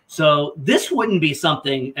 So this wouldn't be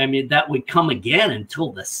something, I mean, that would come again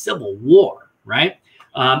until the Civil War, right?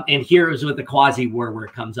 And here is with the quasi-war where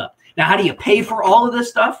it comes up. Now, how do you pay for all of this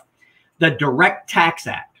stuff? The Direct Tax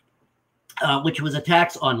Act, which was a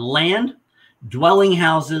tax on land, dwelling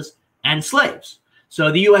houses, and slaves.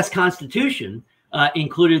 So the U.S. Constitution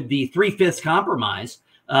included the 3/5 compromise,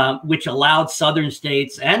 which allowed southern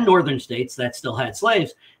states and northern states that still had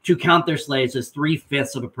slaves to count their slaves as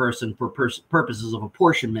 3/5 of a person for purposes of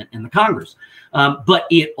apportionment in the Congress. But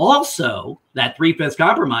it also, that 3/5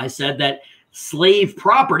 compromise said that slave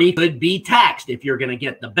property could be taxed if you're going to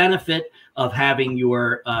get the benefit of having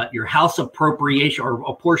your house appropriation or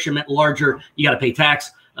apportionment larger. You got to pay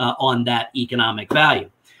tax on that economic value.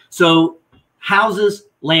 So houses,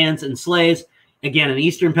 lands, and slaves. Again, in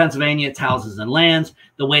eastern Pennsylvania, it's houses and lands.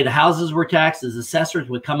 The way the houses were taxed is assessors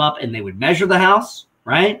would come up and they would measure the house,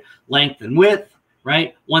 right? Length and width,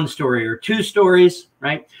 right? 1 story or 2 stories,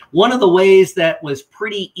 right? One of the ways that was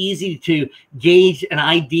pretty easy to gauge an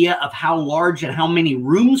idea of how large and how many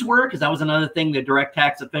rooms were, because that was another thing the direct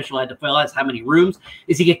tax official had to fill out, is how many rooms,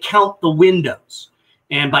 is he could count the windows.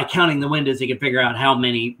 And by counting the windows, he could figure out how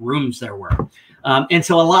many rooms there were. And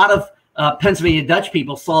so a lot of Pennsylvania Dutch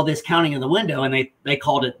people saw this counting in the window, and they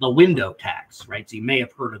called it the window tax, right? So you may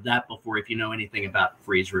have heard of that before if you know anything about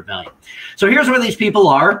Freeze Rebellion. So here's where these people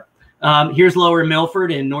are. Here's Lower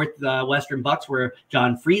Milford in northwestern Bucks, where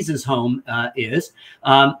John Freeze's home is.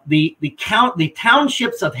 The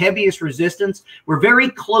townships of heaviest resistance were very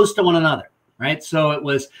close to one another, right? So it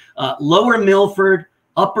was Lower Milford,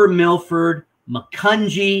 Upper Milford,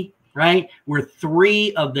 Macungie, right? Were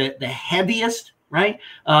 3 of the heaviest. Right.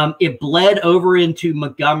 It bled over into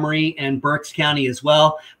Montgomery and Berks County as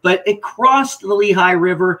well, but it crossed the Lehigh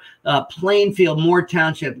River, Plainfield, Moore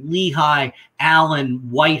Township, Lehigh, Allen,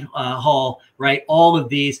 Whitehall, right? All of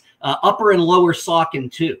these, Upper and Lower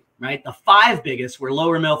Saucon too, right? The 5 biggest were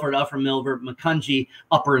Lower Milford, Upper Milford, Macungie,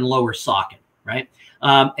 Upper and Lower Saucon, right?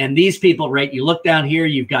 And these people, right, you look down here,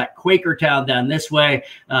 you've got Quakertown down this way,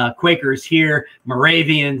 Quakers here,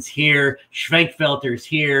 Moravians here, Schwenkfelters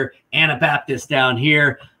here, Anabaptists down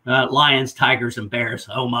here, lions, tigers, and bears.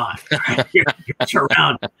 Oh my, it's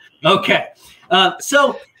around. Okay.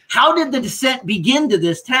 So how did the descent begin to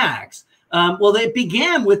this tax? Well, it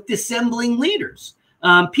began with dissembling leaders.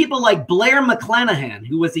 People like Blair McClanahan,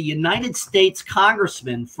 who was a United States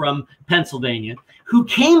congressman from Pennsylvania, who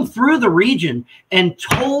came through the region and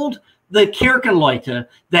told the Kirchenleute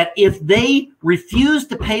that if they refused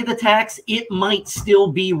to pay the tax, it might still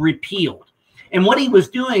be repealed. And what he was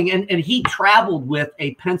doing, and he traveled with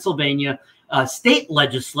a Pennsylvania state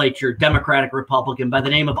legislature, Democratic Republican, by the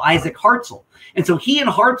name of Isaac Hartzell. And so he and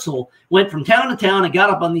Hartzell went from town to town and got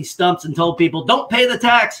up on these stumps and told people, don't pay the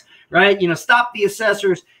tax, right? You know, stop the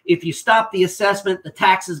assessors. If you stop the assessment, the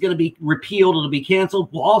tax is going to be repealed. It'll be canceled.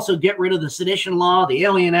 We'll also get rid of the Sedition Law, the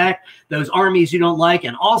Alien Act, those armies you don't like.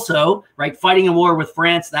 And also, right, fighting a war with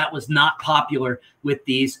France, that was not popular with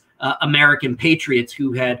these American patriots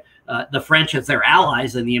who had the French as their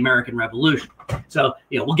allies in the American Revolution. So,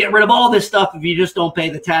 you know, we'll get rid of all this stuff. If you just don't pay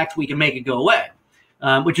the tax, we can make it go away,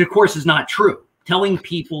 which, of course, is not true. Telling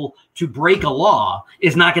people to break a law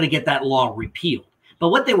is not going to get that law repealed. But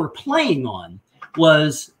what they were playing on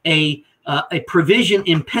was a provision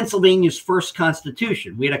in Pennsylvania's first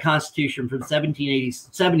constitution. We had a constitution from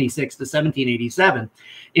 1776 to 1787,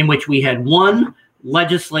 in which we had one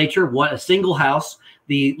legislature, a single house.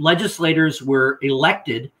 The legislators were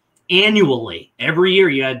elected annually. Every year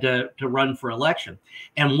you had to run for election.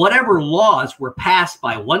 And whatever laws were passed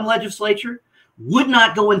by one legislature would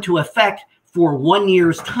not go into effect for 1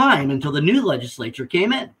 year's time until the new legislature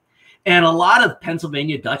came in. And a lot of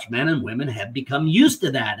Pennsylvania Dutch men and women have become used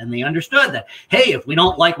to that. And they understood that, hey, if we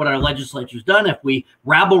don't like what our legislature's done, if we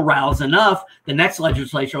rabble-rouse enough, the next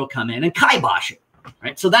legislature will come in and kibosh it.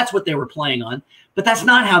 Right? So that's what they were playing on. But that's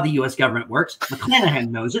not how the U.S. government works. McClanahan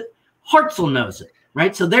knows it. Hartzell knows it.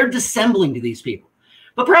 Right? So they're dissembling to these people.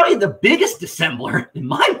 But probably the biggest dissembler, in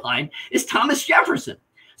my mind, is Thomas Jefferson.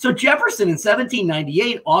 So Jefferson in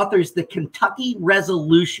 1798 authors the Kentucky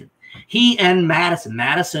Resolution. He and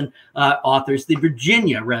Madison authors the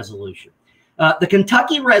Virginia Resolution. The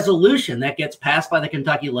Kentucky Resolution that gets passed by the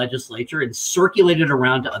Kentucky legislature and circulated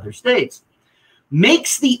around to other states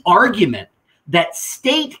makes the argument that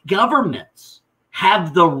state governments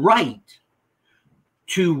have the right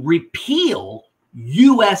to repeal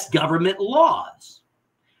U.S. government laws,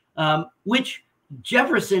 which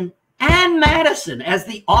Jefferson and Madison, as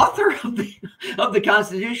the author of the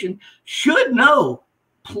Constitution, should know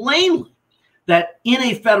plainly that in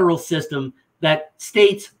a federal system, that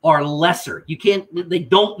states are lesser. You can't, they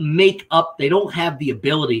don't make up, they don't have the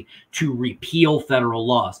ability to repeal federal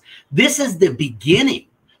laws. This is the beginning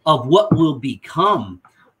of what will become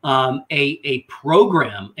a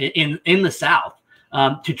program in the South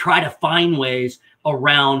to try to find ways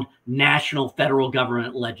around national federal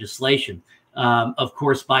government legislation. Of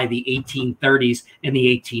course, by the 1830s and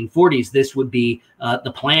the 1840s, this would be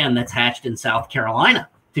the plan that's hatched in South Carolina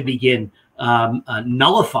to begin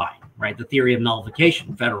nullifying, right, the theory of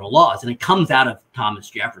nullification, federal laws. And it comes out of Thomas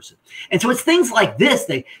Jefferson. And so it's things like this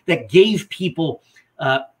that gave people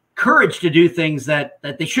courage to do things that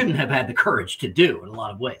they shouldn't have had the courage to do in a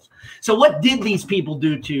lot of ways. So what did these people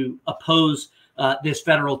do to oppose this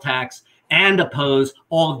federal tax and oppose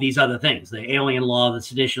all of these other things? The Alien Law, the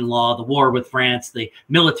Sedition Law, the war with France, the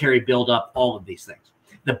military buildup, all of these things,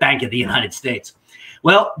 the Bank of the United States.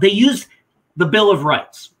 Well, they used the Bill of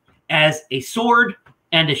Rights as a sword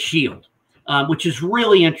and a shield, which is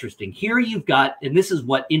really interesting. Here you've got, and this is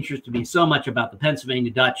what interested me so much about the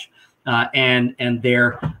Pennsylvania Dutch and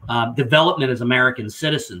their development as American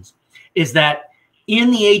citizens, is that in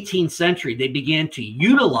the 18th century, they began to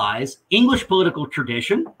utilize English political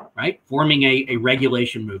tradition, right, forming a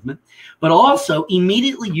regulation movement, but also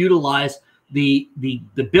immediately utilize the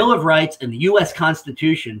Bill of Rights and the U.S.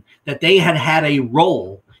 Constitution that they had had a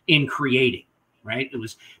role in creating, right? It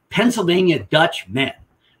was Pennsylvania Dutch men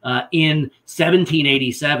in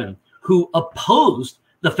 1787 who opposed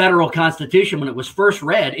the federal Constitution when it was first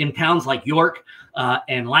read in towns like York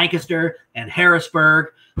and Lancaster and Harrisburg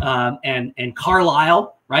and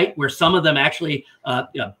Carlisle, right, where some of them actually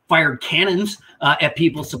fired cannons at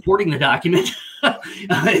people supporting the document.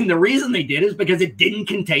 And the reason they did is because it didn't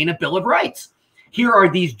contain a Bill of Rights. Here are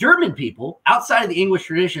these German people outside of the English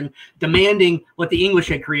tradition demanding what the English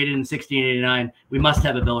had created in 1689. We must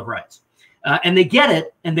have a Bill of Rights. And they get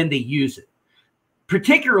it, and then they use it.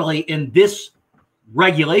 Particularly in this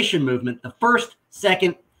regulation movement, the First,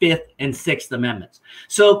 Second, Fifth, and Sixth Amendments.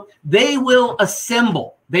 So they will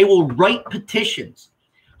assemble, they will write petitions,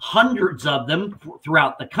 hundreds of them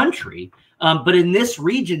throughout the country, but in this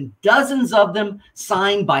region, dozens of them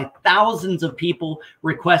signed by thousands of people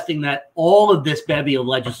requesting that all of this bevy of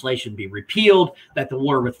legislation be repealed, that the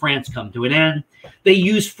war with France come to an end. They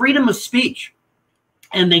use freedom of speech,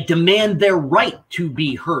 and they demand their right to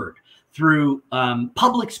be heard through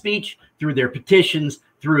public speech, through their petitions,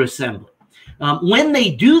 through assembly. When they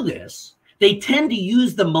do this, they tend to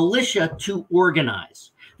use the militia to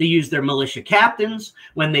organize. They use their militia captains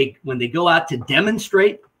when they go out to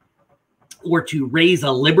demonstrate or to raise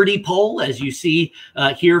a liberty pole, as you see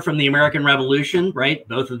here from the American Revolution, right?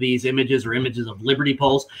 Both of these images are images of liberty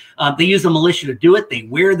poles. They use the militia to do it. They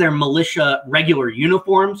wear their militia regular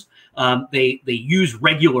uniforms. They use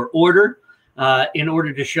regular order in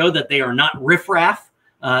order to show that they are not riffraff,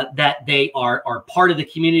 that they are part of the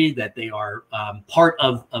community, that they are part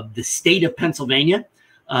of the state of Pennsylvania,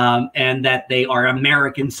 and that they are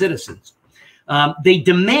American citizens. They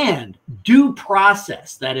demand due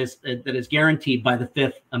process that is guaranteed by the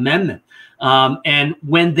Fifth Amendment. And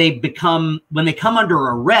when they come under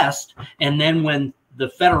arrest, and then when the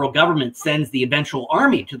federal government sends the eventual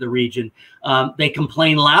army to the region, they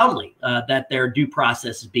complain loudly that their due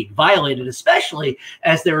process is being violated, especially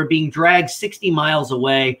as they were being dragged 60 miles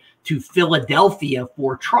away to Philadelphia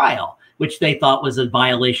for trial, which they thought was a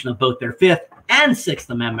violation of both their Fifth and Sixth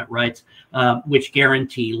Amendment rights, which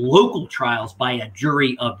guarantee local trials by a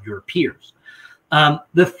jury of your peers.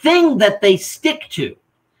 The thing that they stick to,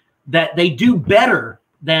 that they do better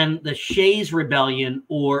than the Shays Rebellion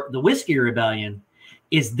or the Whiskey Rebellion,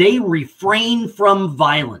 is they refrain from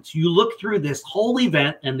violence. You look through this whole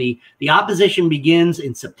event, and the opposition begins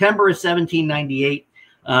in September of 1798.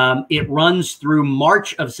 It runs through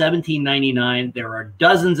March of 1799. There are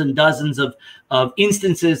dozens and dozens of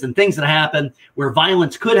instances and things that happen where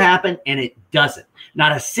violence could happen, and it doesn't.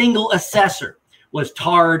 Not a single assessor was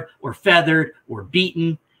tarred or feathered or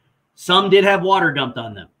beaten. Some did have water dumped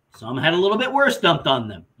on them. Some had a little bit worse dumped on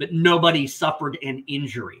them, but nobody suffered an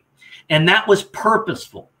injury. And that was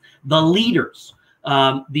purposeful. The leaders,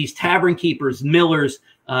 these tavern keepers, millers,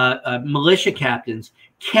 militia captains,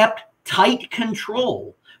 kept tight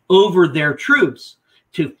control over their troops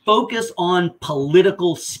to focus on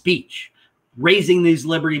political speech, raising these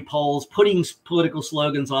liberty poles, putting political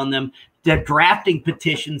slogans on them, drafting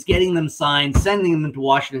petitions, getting them signed, sending them to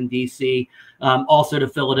Washington, D.C., also to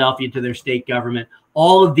Philadelphia, to their state government,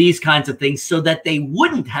 all of these kinds of things so that they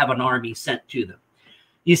wouldn't have an army sent to them.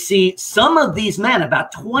 You see, some of these men,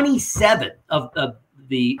 about 27 of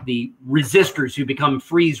the resistors who become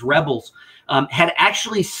Freeze rebels, had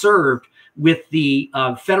actually served with the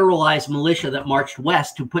federalized militia that marched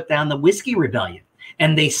west to put down the Whiskey Rebellion.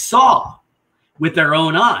 And they saw with their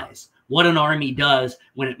own eyes what an army does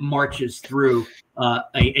when it marches through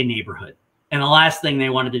a neighborhood. And the last thing they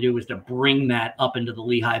wanted to do was to bring that up into the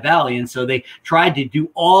Lehigh Valley. And so they tried to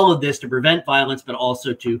do all of this to prevent violence, but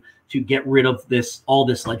also to get rid of all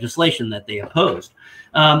this legislation that they opposed.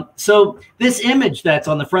 So this image that's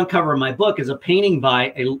on the front cover of my book is a painting by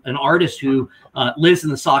an artist who lives in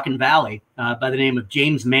the Saucon Valley by the name of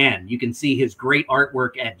James Mann. You can see his great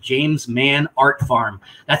artwork at James Mann Art Farm.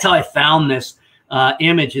 That's how I found this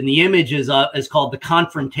image. And the image is called The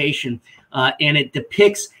Confrontation, and it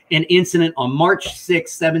depicts an incident on March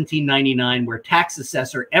 6, 1799, where tax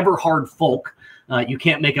assessor Everhard Folk, you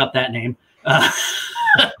can't make up that name,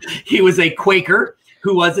 he was a Quaker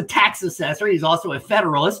who was a tax assessor. He's also a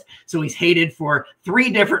Federalist, so he's hated for 3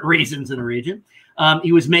 different reasons in the region.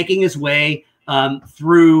 He was making his way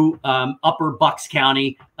through Upper Bucks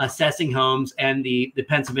County, assessing homes, and the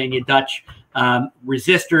Pennsylvania Dutch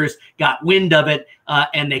resistors got wind of it,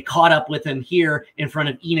 and they caught up with him here in front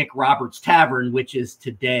of Enoch Roberts Tavern, which is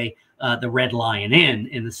today the Red Lion Inn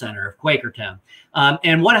in the center of Quakertown.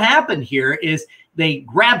 And what happened here is they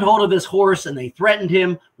grabbed hold of his horse and they threatened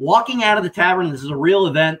him. Walking out of the tavern, this is a real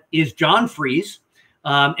event, is John Freeze.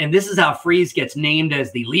 And this is how Freeze gets named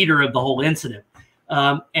as the leader of the whole incident.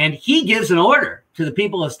 And he gives an order to the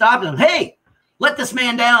people who stopped him. Hey, let this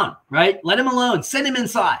man down, right? Let him alone. Send him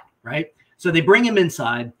inside, right? So they bring him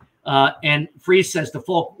inside. And Freeze says to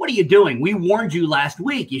Folk, what are you doing? We warned you last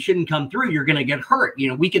week. You shouldn't come through. You're going to get hurt. You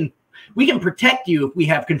know, we can protect you if we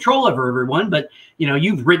have control over everyone, but you know,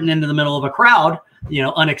 you've ridden into the middle of a crowd, you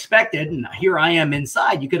know, unexpected, and here I am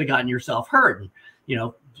inside. You could have gotten yourself hurt. And, you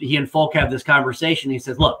know, he and Folk have this conversation. He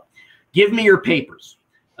says, look, give me your papers.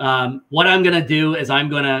 What I'm going to do is I'm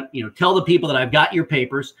going to, you know, tell the people that I've got your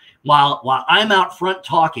papers while I'm out front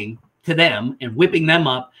talking to them and whipping them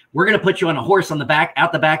up. We're going to put you on a horse on the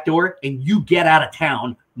out the back door, and you get out of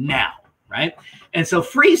town now. Right. And so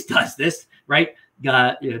Freeze does this, right?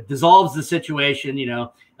 Dissolves the situation,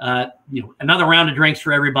 another round of drinks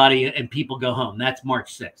for everybody, and people go home. That's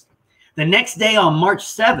March 6th. The next day on March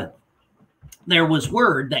 7th, there was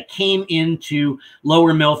word that came into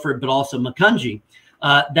Lower Milford, but also Macungie,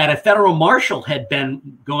 that a federal marshal had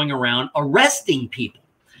been going around arresting people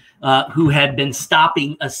who had been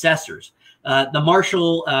stopping assessors. The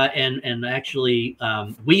marshal and actually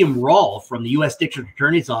William Rawl from the U.S. District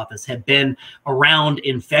Attorney's Office had been around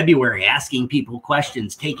in February asking people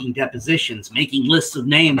questions, taking depositions, making lists of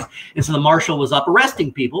names. And so the marshal was up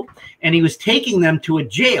arresting people, and he was taking them to a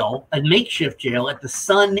jail, a makeshift jail at the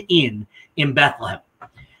Sun Inn in Bethlehem.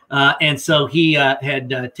 And so he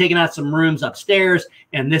had taken out some rooms upstairs,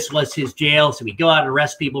 and this was his jail. So he'd go out and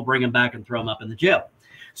arrest people, bring them back, and throw them up in the jail.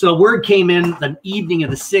 So word came in the evening of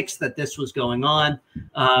the 6th that this was going on.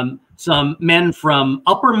 Some men from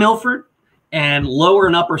Upper Milford and Lower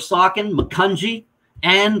and Upper Saucon, Macungie,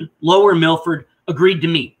 and Lower Milford agreed to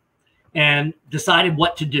meet and decided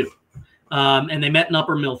what to do. And they met in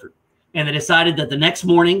Upper Milford. And they decided that the next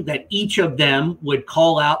morning that each of them would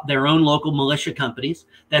call out their own local militia companies,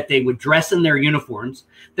 that they would dress in their uniforms,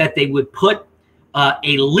 that they would put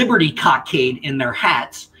a Liberty cockade in their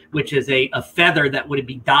hats, which is a feather that would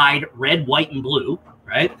be dyed red, white, and blue,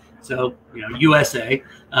 right? So, you know, USA,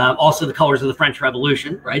 also the colors of the French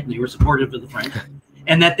Revolution, right? And they were supportive of the French.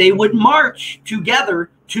 And that they would march together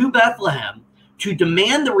to Bethlehem to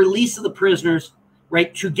demand the release of the prisoners,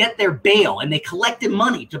 right, to get their bail. And they collected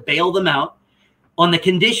money to bail them out on the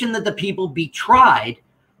condition that the people be tried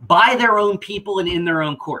by their own people and in their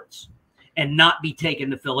own courts and not be taken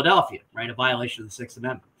to Philadelphia, right? A violation of the Sixth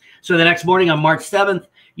Amendment. So the next morning on March 7th,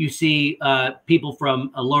 you see people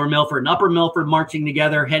from Lower Milford and Upper Milford marching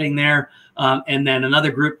together, heading there, and then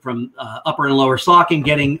another group from Upper and Lower Saucon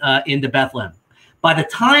getting into Bethlehem. By the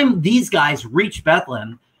time these guys reached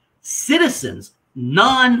Bethlehem, citizens,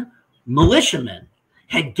 non-militiamen,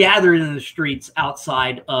 had gathered in the streets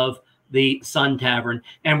outside of the Sun Tavern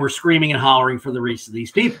and were screaming and hollering for the release of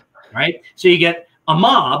these people, right? So you get a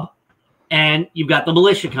mob, and you've got the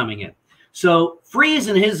militia coming in. So Freeze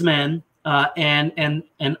and his men and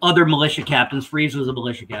other militia captains, Freeze was a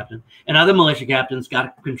militia captain, and other militia captains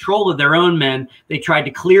got control of their own men. They tried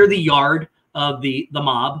to clear the yard of the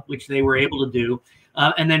mob, which they were able to do.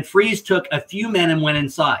 And then Freeze took a few men and went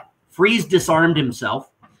inside. Freeze disarmed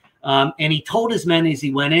himself, and he told his men as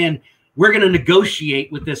he went in, we're going to negotiate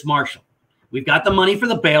with this marshal. We've got the money for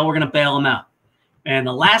the bail. We're going to bail him out. And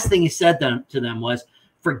the last thing he said to them was,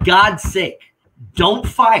 for God's sake, don't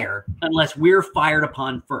fire unless we're fired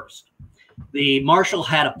upon first. The marshal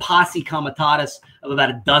had a posse comitatus of about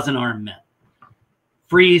a dozen armed men.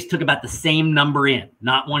 Freeze took about the same number in,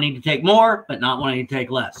 not wanting to take more, but not wanting to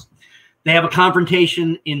take less. They have a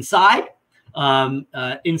confrontation inside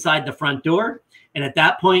the front door. And at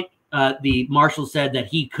that point, the marshal said that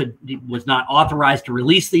he was not authorized to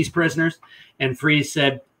release these prisoners. And Freeze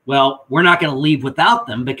said, well, we're not going to leave without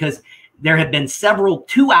them, because there had been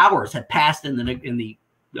 2 hours had passed in the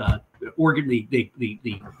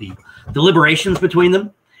deliberations between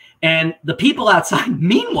them. And the people outside,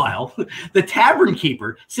 meanwhile, the tavern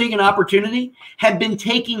keeper, seeing an opportunity, had been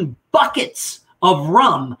taking buckets of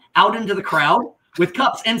rum out into the crowd with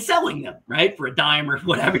cups and selling them, right, for a dime or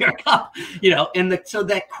whatever a cup, And so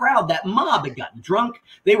that crowd, that mob, had gotten drunk.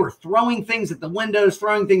 They were throwing things at the windows,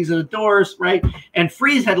 throwing things at the doors, right? And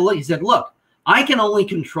Freeze had to look. He said, look, I can only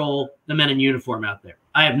control the men in uniform out there.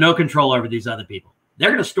 I have no control over these other people. They're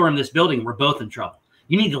going to storm this building. We're both in trouble.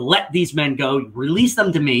 You need to let these men go. Release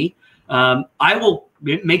them to me. I will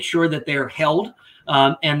make sure that they're held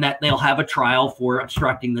and that they'll have a trial for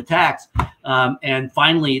obstructing the tax. And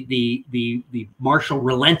finally, the marshal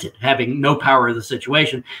relented, having no power of the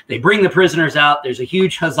situation. They bring the prisoners out. There's a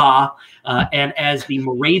huge huzzah. And as the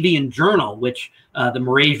Moravian Journal, which the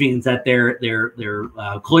Moravians at their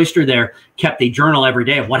cloister there kept a journal every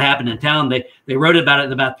day of what happened in town, they wrote about it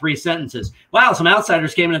in about 3 sentences. Wow, some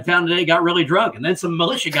outsiders came into town today, got really drunk, and then some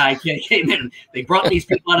militia guy came in. They brought these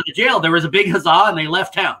people out of the jail. There was a big huzzah, and they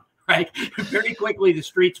left town. Right? Very quickly, the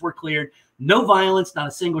streets were cleared. No violence, not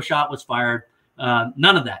a single shot was fired.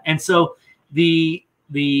 None of that. And so the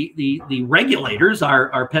regulators,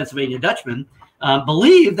 our Pennsylvania Dutchmen,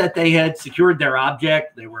 believed that they had secured their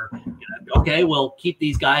object. They were, okay, we'll keep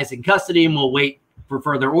these guys in custody and we'll wait for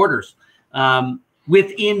further orders.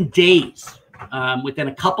 Within days, within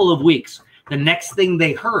a couple of weeks, the next thing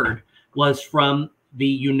they heard was from the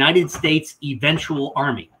United States Eventual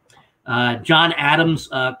Army. John Adams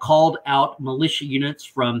called out militia units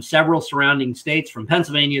from several surrounding states, from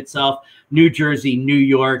Pennsylvania itself, New Jersey, New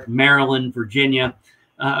York, Maryland, Virginia,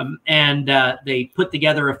 and they put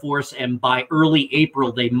together a force. And by early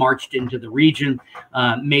April, they marched into the region,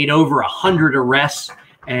 made over 100 arrests,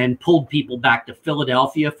 and pulled people back to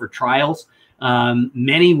Philadelphia for trials.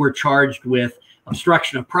 Many were charged with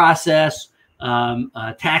obstruction of process,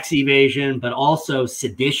 tax evasion, but also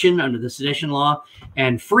sedition under the sedition law.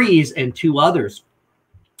 And Freeze and 2 others,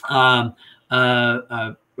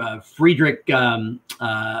 Friedrich Getman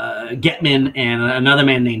and another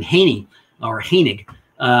man named Heinig,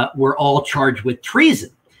 were all charged with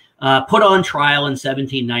treason, put on trial in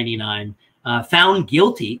 1799, found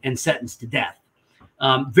guilty and sentenced to death.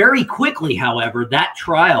 Very quickly, however, that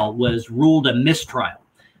trial was ruled a mistrial.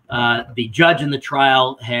 The judge in the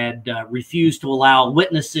trial had refused to allow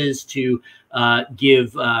witnesses to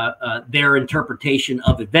give their interpretation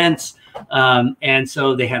of events. And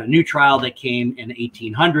so they had a new trial that came in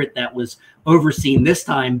 1800 that was overseen this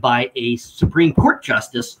time by a Supreme Court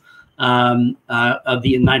justice of the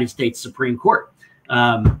United States Supreme Court.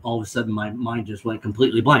 All of a sudden, my mind just went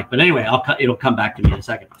completely blank. But anyway, it'll come back to me in a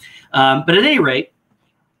second. But at any rate,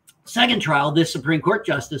 second trial, this Supreme Court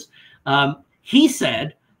justice, he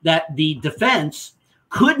said that the defense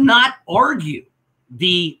could not argue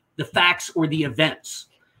the facts or the events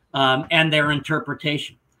and their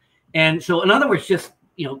interpretation. And so, in other words, just,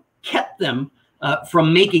 kept them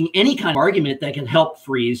from making any kind of argument that can help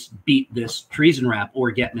Freeze beat this treason rap,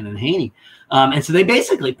 or Getman and Haney. And so they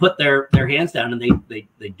basically put their hands down, and they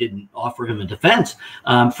didn't offer him a defense.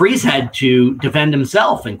 Freeze had to defend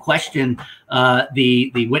himself and question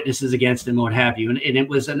the witnesses against him, what have you. And it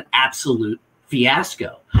was an absolute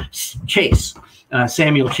fiasco.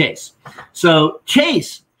 Samuel Chase. So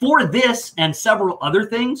Chase, for this and several other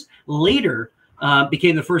things, later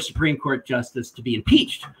became the first Supreme Court justice to be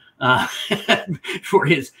impeached for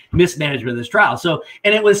his mismanagement of this trial. So,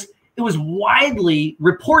 and it was widely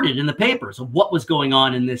reported in the papers of what was going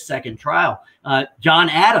on in this second trial. John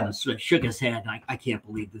Adams shook his head. I can't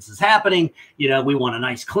believe this is happening. We want a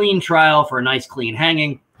nice clean trial for a nice clean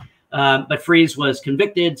hanging. But Freeze was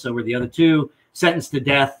convicted. So were the other 2. Sentenced to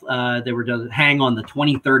death. They were to hang on the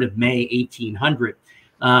 23rd of May, 1800.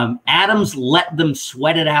 Adams let them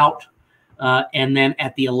sweat it out. And then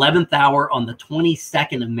at the 11th hour on the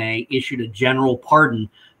 22nd of May, issued a general pardon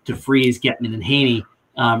to Freeze, Getman, and Haney,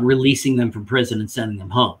 releasing them from prison and sending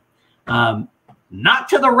them home. Not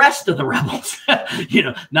to the rest of the rebels,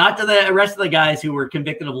 not to the rest of the guys who were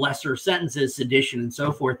convicted of lesser sentences, sedition, and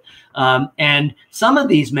so forth. And some of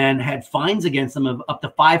these men had fines against them of up to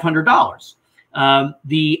 $500.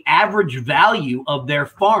 the average value of their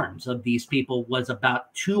farms of these people was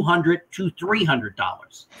about $200 to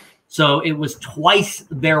 $300. So it was twice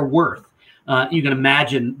their worth. You can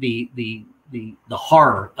imagine the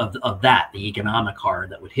horror of that, the economic horror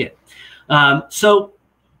that would hit. So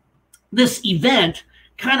this event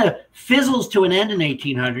kind of fizzles to an end in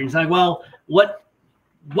 1800. It's like, well,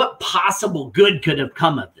 what possible good could have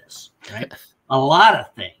come of this, right? A lot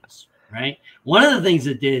of things, right? One of the things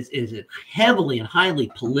it did is it heavily and highly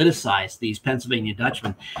politicized these Pennsylvania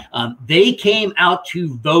Dutchmen. They came out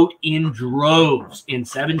to vote in droves in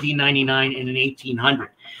 1799 and in 1800.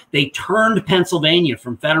 They turned Pennsylvania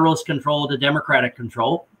from Federalist control to Democratic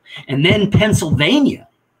control. And then Pennsylvania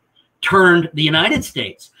turned the United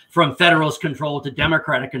States from Federalist control to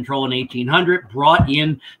Democratic control in 1800, brought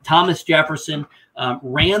in Thomas Jefferson,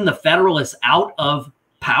 ran the Federalists out of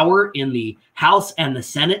power in the House and the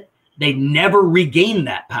Senate. They never regained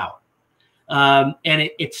that power. And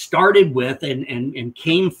it started with and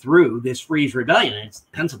came through this Freeze Rebellion. And it's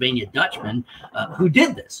Pennsylvania Dutchmen who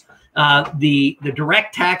did this. The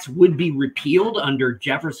direct tax would be repealed under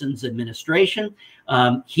Jefferson's administration.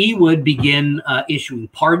 He would begin issuing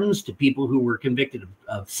pardons to people who were convicted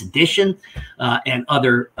of sedition and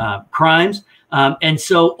other crimes. And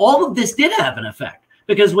so all of this did have an effect,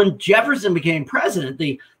 because when Jefferson became president,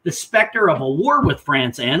 the specter of a war with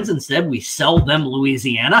France ends. Instead, we sell them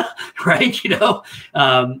Louisiana, right?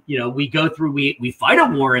 We go through, we fight a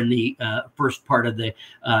war in the first part of the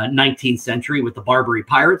 19th century with the Barbary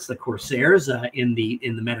pirates, the Corsairs in the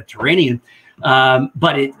Mediterranean.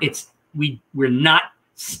 But we're not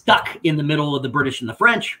stuck in the middle of the British and the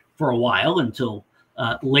French for a while until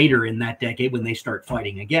later in that decade when they start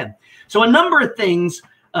fighting again. So a number of things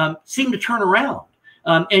seem to turn around.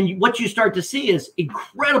 And what you start to see is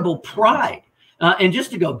incredible pride. And just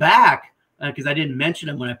to go back, because I didn't mention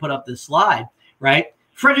him when I put up this slide, right?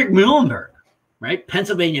 Frederick Muhlenberg, right?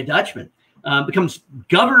 Pennsylvania Dutchman, becomes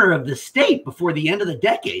governor of the state before the end of the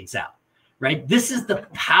decade's out, right? This is the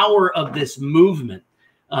power of this movement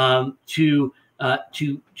to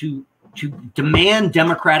demand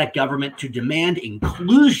democratic government, to demand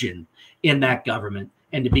inclusion in that government,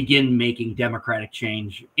 and to begin making democratic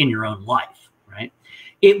change in your own life, right?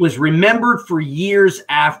 It was remembered for years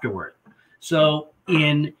afterward. So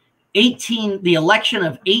in the election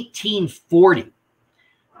of 1840,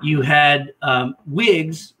 you had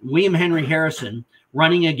Whigs, William Henry Harrison,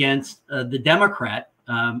 running against the Democrat,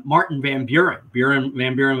 Martin Van Buren.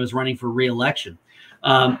 Van Buren was running for re-election.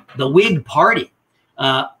 The Whig Party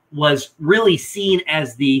was really seen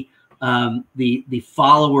as the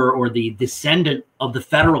follower or the descendant of the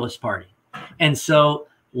Federalist Party. And so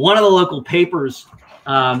one of the local papers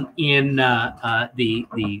in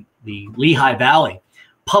the Lehigh Valley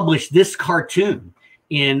published this cartoon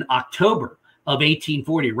in October of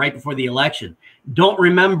 1840, right before the election.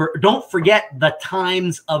 Don't forget the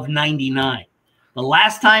times of 99. The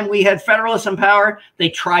last time we had Federalists in power, they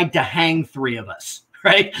tried to hang 3 of us,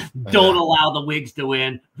 right? Don't allow the Whigs to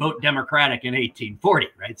win, vote Democratic in 1840,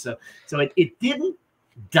 right? So it didn't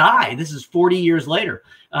die. This is 40 years later.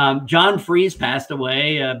 John Freeze passed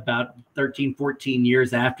away about 13, 14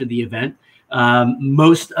 years after the event.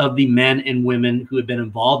 Most of the men and women who had been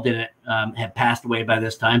involved in it had passed away by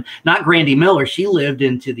this time. Not Grandy Miller. She lived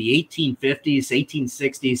into the 1850s,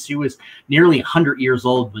 1860s. She was nearly 100 years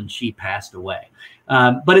old when she passed away.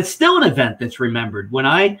 But it's still an event that's remembered. When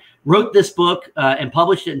I wrote this book and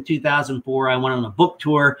published it in 2004, I went on a book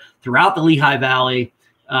tour throughout the Lehigh Valley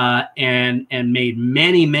and made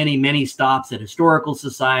many stops at historical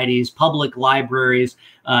societies, public libraries,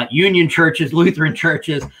 Union churches, Lutheran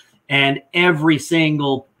churches, and every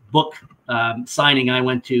single book signing I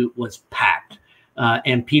went to was packed.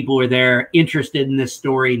 And people were there interested in this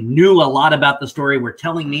story, knew a lot about the story, were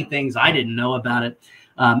telling me things I didn't know about it.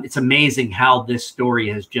 It's amazing how this story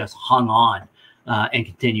has just hung on and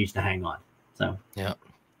continues to hang on. So, yeah.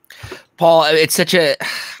 Paul, it's such a,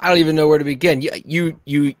 I don't even know where to begin. You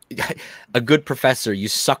a good professor, you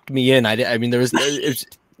sucked me in. I mean,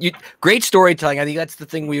 great storytelling. I think that's the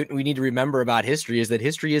thing we need to remember about history, is that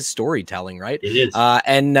history is storytelling, right? It is. I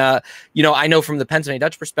know from the Pennsylvania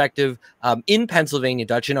Dutch perspective, in Pennsylvania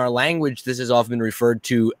Dutch, in our language, this has often been referred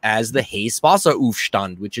to as the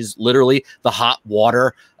Heeswasseroefstand, which is literally the hot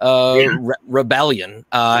water rebellion,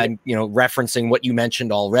 and referencing what you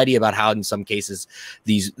mentioned already about how in some cases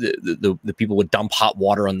the people would dump hot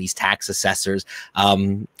water on these tax assessors.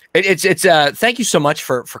 It's thank you so much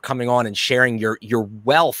for coming on and sharing your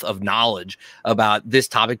wealth of knowledge about this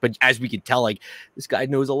topic. But as we can tell, like, this guy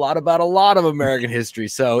knows a lot about a lot of American history.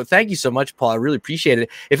 So thank you so much, Paul. I really appreciate it.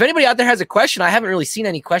 If anybody out there has a question, I haven't really seen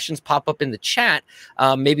any questions pop up in the chat.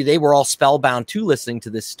 Maybe they were all spellbound too listening to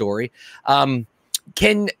this story.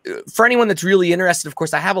 For anyone that's really interested, of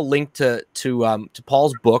course, I have a link to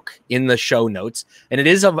Paul's book in the show notes, and it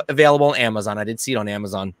is available on Amazon. I did see it on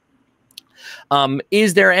Amazon.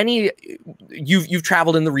 Is there any, you've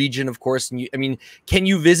traveled in the region, of course, and I mean, can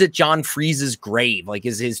you visit John Freese's grave? Like,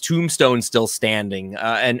 is his tombstone still standing?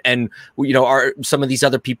 And you know, are some of these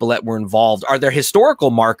other people that were involved, are there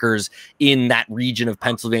historical markers in that region of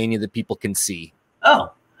Pennsylvania that people can see?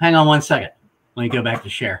 Oh, hang on one second. Let me go back to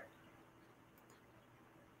share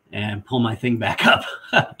and pull my thing back up.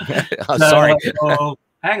 Oh, sorry. So,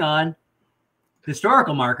 hang on.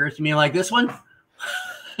 Historical markers. You mean like this one?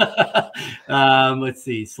 Let's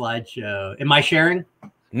see, slideshow. Am I sharing?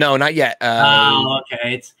 No, not yet. Oh,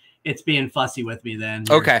 okay. It's being fussy with me then.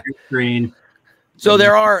 Okay. Screen. So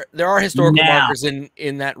there are historical markers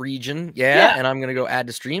in that region. Yeah. And I'm gonna go add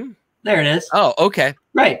to stream. There it is. Oh, okay.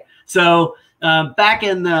 Right. So back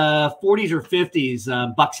in the 40s or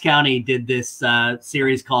 50s, Bucks County did this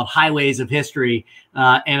series called Highways of History,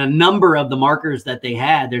 and a number of the markers that they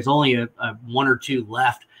had, there's only a one or two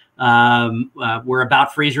left, were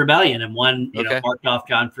about Freese Rebellion, and one you know, marked off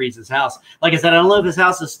John Freese's house. Like I said, I don't know if his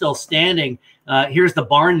house is still standing. Here's the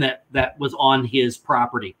barn that was on his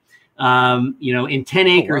property. You know, in 10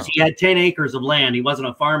 acres, he had 10 acres of land. He wasn't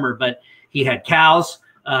a farmer, but he had cows.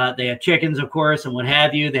 They had chickens, of course, and what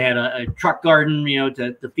have you. They had a truck garden, you know,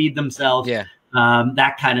 to feed themselves. Yeah.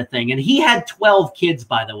 That kind of thing. And he had 12 kids,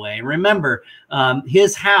 by the way. Remember,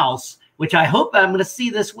 his house, which I hope I'm going to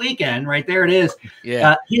see this weekend. Right there it is.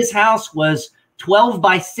 Yeah. His house was 12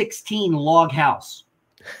 by 16 log house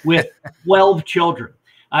with 12 children.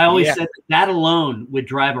 I always said that alone would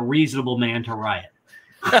drive a reasonable man to riot.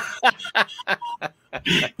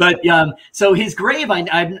 But so his grave,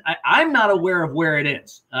 I'm not aware of where it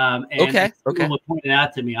is. And people would point it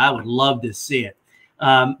out to me. I would love to see it.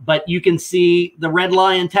 But you can see the Red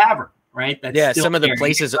Lion Tavern. Right. That's some of the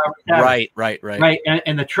places. Right.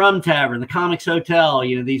 And the Trum Tavern, the Comics Hotel,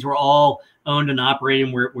 you know, these were all owned and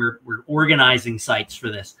operated. We're organizing sites for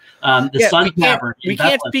this. The Sun Tavern. We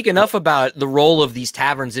can't speak enough about the role of these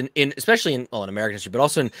taverns in especially in American history, but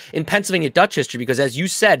also in Pennsylvania Dutch history, because as you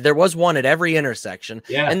said, there was one at every intersection.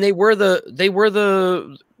 Yeah. And they were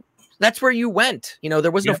the that's where you went. You know, there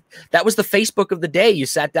was that was the Facebook of the day. You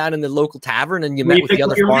sat down in the local tavern and you met with the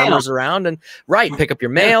other farmers around and pick up your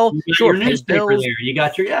mail. You your newspaper there. You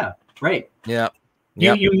got your, right. Yeah.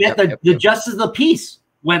 You met the Justice of the Peace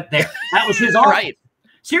went there. That was his office. Right.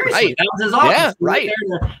 Seriously, that was his office. Yeah, right.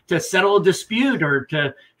 There to settle a dispute or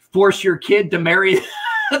to force your kid to marry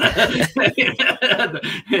the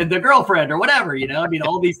girlfriend or whatever, you know. I mean,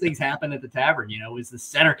 all these things happen at the tavern, you know. It was the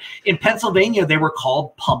center. In Pennsylvania, they were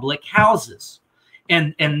called public houses.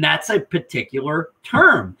 And that's a particular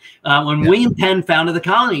term. When William Penn founded the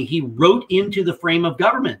colony, he wrote into the frame of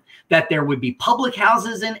government that there would be public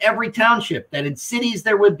houses in every township, that in cities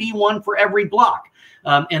there would be one for every block.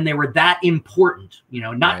 And they were that important, you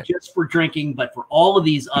know, not just for drinking, but for all of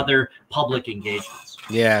these other public engagements.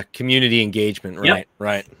 Yeah, community engagement. Right,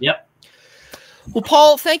 right. Yep. Well,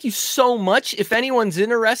 Paul, thank you so much. If anyone's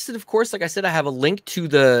interested, of course, like I said, I have a link to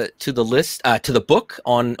the list to the book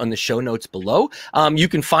on the show notes below. You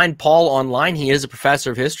can find Paul online. He is a professor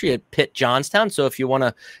of history at Pitt Johnstown. So if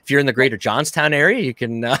you're in the greater Johnstown area, you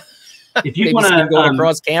can if you want to go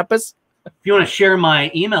across campus. If you want to share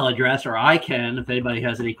my email address, or I can, if anybody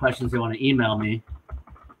has any questions they want to email me.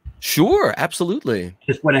 Sure, absolutely.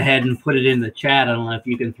 Just went ahead and put it in the chat. I don't know if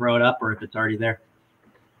you can throw it up or if it's already there.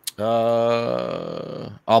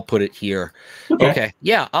 I'll put it here. Okay.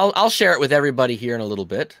 Yeah, I'll share it with everybody here in a little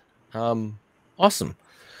bit. Awesome.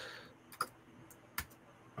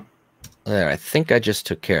 There, I think I just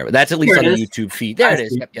took care of it. That's at least on the YouTube feed. There it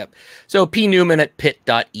is. Yep. So Newman at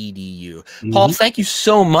pitt.edu. Paul, thank you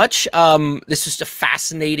so much. This is just a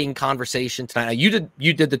fascinating conversation tonight. Now,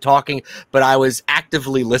 you did the talking, but I was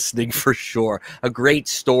actively listening for sure. A great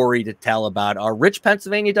story to tell about our rich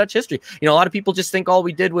Pennsylvania Dutch history. You know, a lot of people just think all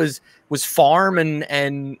we did was farm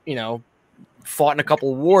and you know, fought in a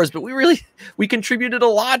couple of wars, but we contributed a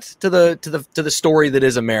lot to the story that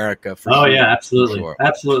is America. Yeah, absolutely.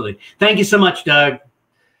 Absolutely. Thank you so much, Doug.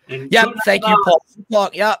 And thank you,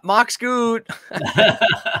 Paul. Yeah, Mock Scoot.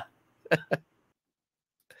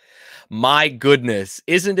 My goodness,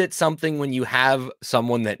 isn't it something when you have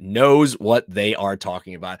someone that knows what they are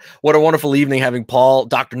talking about? What a wonderful evening having Paul,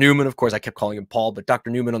 Dr. Newman, of course, I kept calling him Paul, but Dr.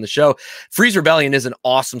 Newman on the show. Freeze Rebellion is an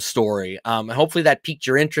awesome story. Hopefully that piqued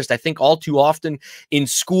your interest. I think all too often in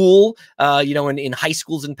school, in high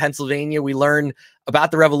schools in Pennsylvania, we learn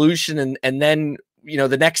about the revolution and then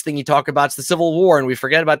the next thing you talk about is the Civil War, and we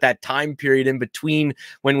forget about that time period in between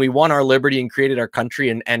when we won our liberty and created our country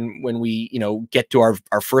and when we, get to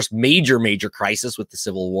our first major crisis with the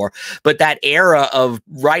Civil War. But that era of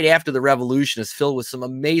right after the revolution is filled with some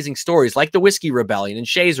amazing stories like the Whiskey Rebellion and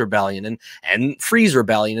Shays Rebellion and Freeze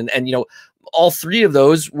Rebellion. And all three of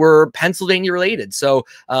those were Pennsylvania related. So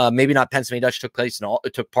maybe not Pennsylvania Dutch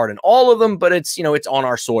took part in all of them, but it's on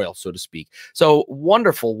our soil, so to speak. So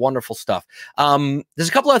wonderful, wonderful stuff. There's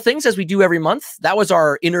a couple of things as we do every month. That was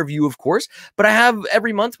our interview, of course, but I have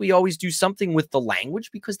every month we always do something with the language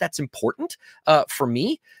because that's important for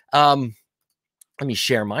me. Let me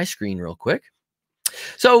share my screen real quick.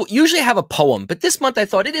 So usually I have a poem, but this month I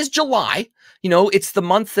thought it is July. It's the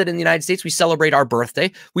month that in the United States we celebrate our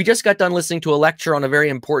birthday. We just got done listening to a lecture on a very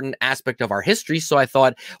important aspect of our history. So I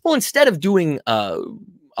thought, well, instead of doing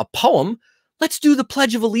a poem, let's do the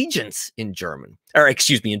Pledge of Allegiance in German, or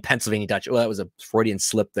excuse me, in Pennsylvania Dutch. Well, that was a Freudian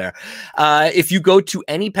slip there. If you go to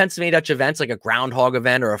any Pennsylvania Dutch events, like a groundhog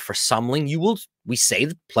event or a Versammling, we say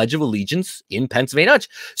the Pledge of Allegiance in Pennsylvania Dutch.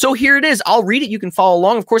 So here it is. I'll read it. You can follow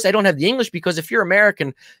along. Of course, I don't have the English because if you're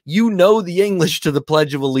American, you know the English to the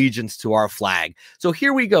Pledge of Allegiance to our flag. So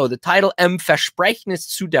here we go. The title, Versprechnis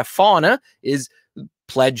zu der Fahne, is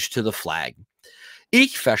Pledge to the Flag.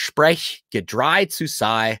 Ich versprech, getreu zu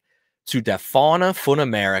sei, zu der Fahne von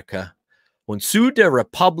Amerika und zu der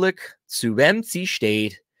Republik, zu wem sie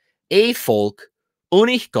steht, Volk,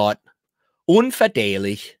 und Gott,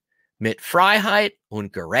 unverdehrlich, mit Freiheit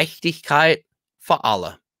und Gerechtigkeit für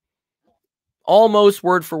alle. Almost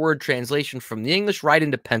word for word translation from the English right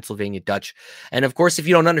into Pennsylvania Dutch. And of course, if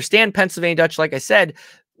you don't understand Pennsylvania Dutch, like I said,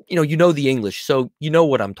 you know the English, so you know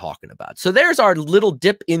what I'm talking about. So there's our little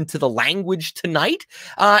dip into the language tonight.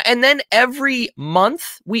 And then every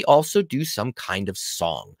month, we also do some kind of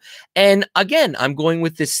song. And again, I'm going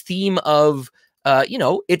with this theme of,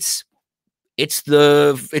 it's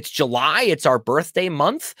July, it's our birthday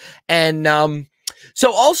month. And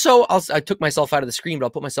so also, I took myself out of the screen, but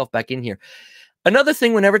I'll put myself back in here. Another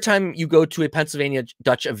thing, whenever time you go to a Pennsylvania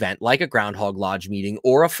Dutch event, like a Groundhog Lodge meeting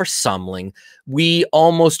or a Versammling, we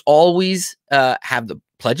almost always have the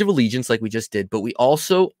Pledge of Allegiance like we just did, but we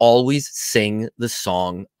also always sing the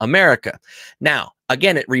song America. Now,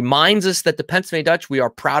 again, it reminds us that the Pennsylvania Dutch, we are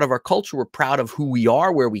proud of our culture, we're proud of who we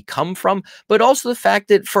are, where we come from, but also the fact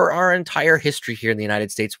that for our entire history here in the United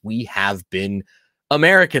States, we have been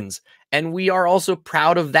Americans. And we are also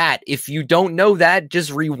proud of that. If you don't know that,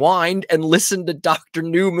 just rewind and listen to Dr.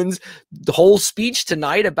 Newman's whole speech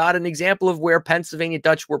tonight about an example of where Pennsylvania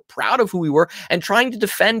Dutch were proud of who we were and trying to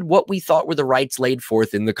defend what we thought were the rights laid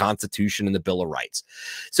forth in the Constitution and the Bill of Rights.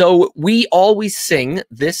 So we always sing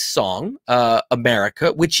this song,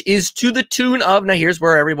 America, which is to the tune of, now here's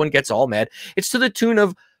where everyone gets all mad, it's to the tune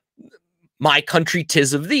of My Country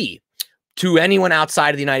 'Tis of Thee. To anyone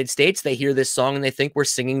outside of the United States, they hear this song and they think we're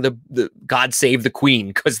singing the God Save the Queen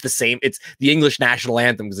because it's the English national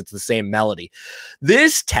anthem because it's the same melody.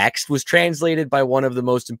 This text was translated by one of the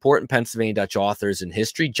most important Pennsylvania Dutch authors in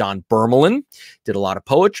history, John Bermelin. Did a lot of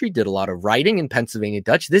poetry, did a lot of writing in Pennsylvania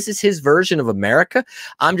Dutch. This is his version of America.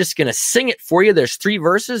 I'm just going to sing it for you. There's 3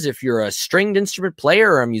 verses. If you're a stringed instrument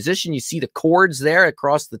player or a musician, you see the chords there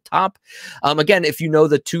across the top. Again, if you know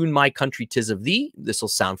the tune My Country 'Tis of Thee, this will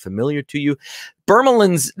sound familiar to you.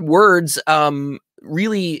 Bermelin's words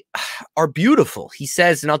really are beautiful. He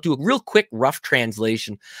says, and I'll do a real quick rough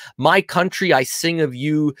translation, my country, I sing of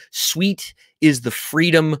you, sweet is the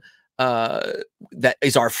freedom, that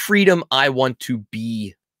is our freedom, I want to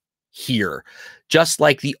be here. Just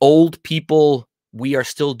like the old people, we are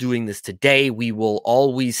still doing this today. We will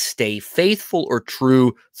always stay faithful or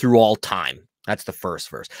true through all time. That's the first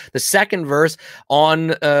verse. The second verse,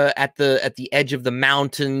 on at the edge of the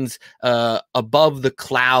mountains, above the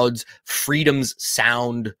clouds, freedom's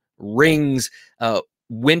sound rings.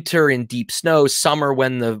 Winter in deep snow, summer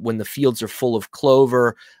when the fields are full of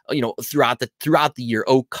clover. Throughout the year,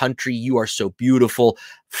 oh country, you are so beautiful.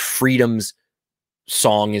 Freedom's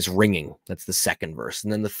song is ringing. That's the second verse,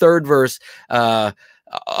 and then the third verse,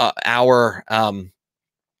 our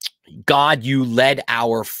God, you led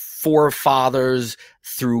our forefathers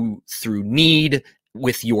through need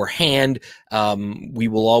with your hand. We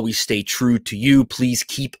will always stay true to you. Please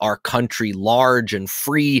keep our country large and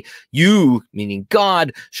free. You, meaning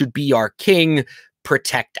God, should be our king.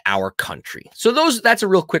 protect our country. So that's a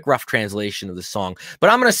real quick rough translation of the song, but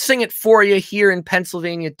I'm going to sing it for you here in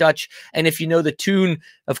Pennsylvania Dutch. And if you know the tune,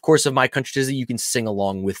 of course, of My Country 'Tis Thee, you can sing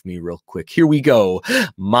along with me real quick. Here we go.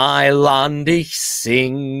 My Land, ich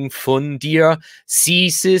sing von dir,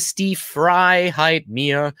 dies ist die Freiheit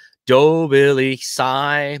mir, do will ich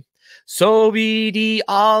sei. So wie die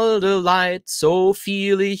alte Leid, so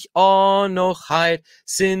viel ich auch noch heit,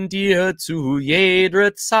 sind dir zu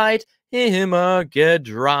jeder Zeit immer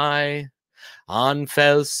gedrei. An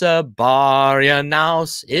Felser Barrieren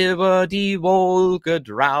aus, über die Wolke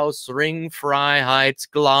draus, ring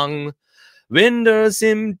Freiheitsklang. Winters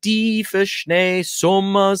im tiefe Schnee,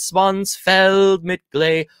 Sommers wann's Feld mit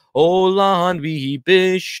Glee, O Land, wie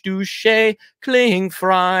bist du schön, kling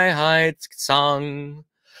Freiheitsgesang.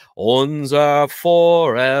 Unser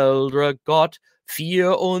Vorälter Gott,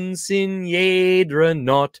 für uns in jeder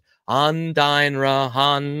Not an deiner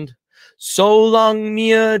Hand. Solang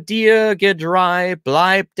mir dir gedrei,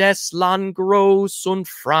 bleibt das Land groß und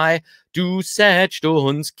frei. Du setzt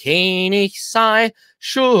uns König sei,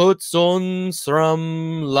 Schutz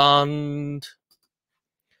unserem Land.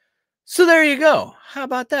 So there you go. How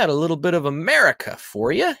about that? A little bit of America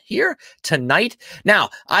for you here tonight. Now,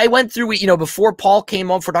 I went through, before Paul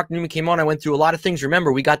came on, for Dr. Newman came on, I went through a lot of things.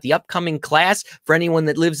 Remember, we got the upcoming class for anyone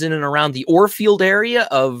that lives in and around the Orfield area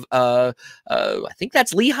of, I think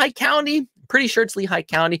that's Lehigh County. Pretty sure it's Lehigh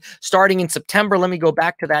County, starting in September. Let me go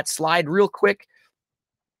back to that slide real quick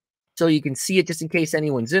so you can see it, just in case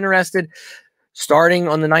anyone's interested. Starting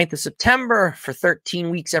on the 9th of September for 13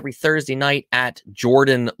 weeks every Thursday night at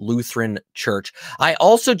Jordan Lutheran Church. I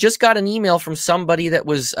also just got an email from somebody that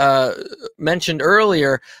was mentioned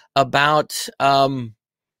earlier about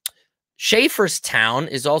Schaeferstown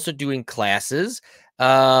is also doing classes.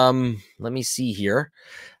 Let me see here.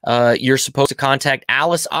 You're supposed to contact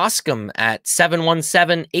Alice Oscom at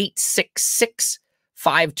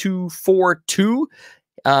 717-866-5242.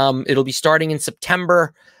 It'll be starting in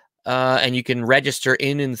September. And you can register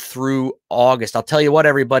in and through August. I'll tell you what,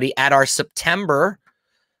 everybody, during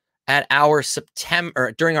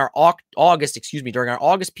our August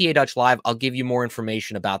PA Dutch Live, I'll give you more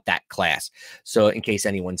information about that class. So in case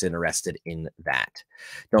anyone's interested in that.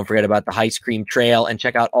 Don't forget about the Ice Cream Trail and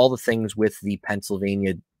check out all the things with the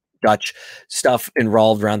Pennsylvania Dutch stuff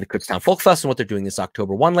involved around the Kutztown Folk Fest and what they're doing this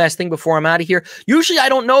October. One last thing before I'm out of here. Usually I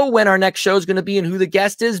don't know when our next show is going to be and who the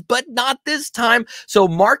guest is, but not this time. So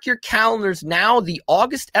mark your calendars now. The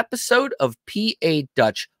August episode of PA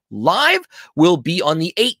Dutch Live will be on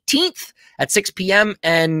the 18th at 6 p.m.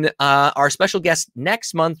 And our special guest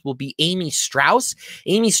next month will be Amy Strauss.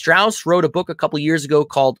 Amy Strauss wrote a book a couple years ago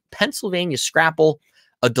called Pennsylvania Scrapple,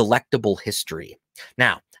 A Delectable History.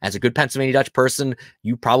 Now, as a good Pennsylvania Dutch person,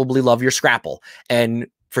 you probably love your Scrapple. And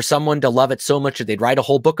for someone to love it so much that they'd write a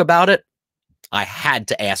whole book about it, I had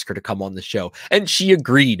to ask her to come on the show. And she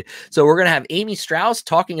agreed. So we're going to have Amy Strauss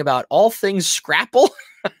talking about all things Scrapple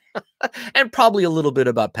and probably a little bit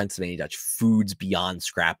about Pennsylvania Dutch foods beyond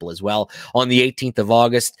Scrapple as well on the 18th of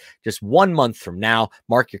August, just 1 month from now.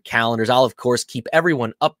 Mark your calendars. I'll, of course, keep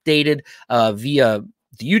everyone updated via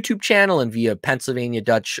the YouTube channel and via Pennsylvania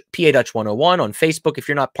Dutch, PA Dutch 101 on Facebook. If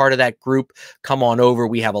you're not part of that group, come on over.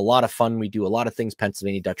 We have a lot of fun. We do a lot of things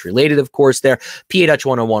Pennsylvania Dutch related, of course, there. PA Dutch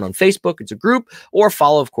 101 on Facebook. It's a group, or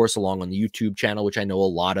follow, of course, along on the YouTube channel, which I know a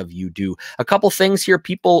lot of you do. A couple things here.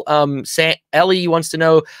 People say, Ellie wants to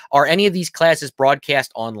know, are any of these classes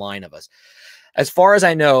broadcast online of us? As far as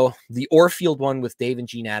I know, the Orfield one with Dave and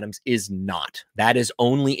Gene Adams is not. That is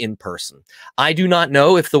only in person. I do not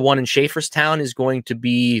know if the one in Schaeferstown is going to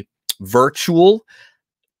be virtual.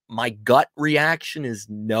 My gut reaction is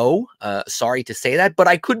no. Sorry to say that, but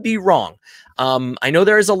I could be wrong. I know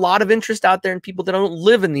there is a lot of interest out there in people that don't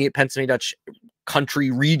live in the Pennsylvania Dutch country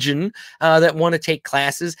region that want to take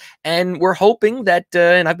classes, and we're hoping that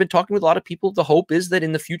and I've been talking with a lot of people, the hope is that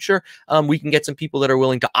in the future we can get some people that are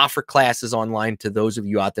willing to offer classes online to those of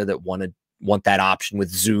you out there that want that option with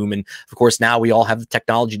Zoom. And of course, now we all have the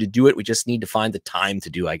technology to do it. We just need to find the time to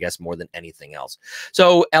do, I guess, more than anything else.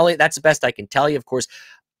 So Elliot, that's the best I can tell you. Of course,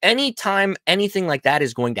 anytime anything like that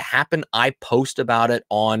is going to happen, I post about it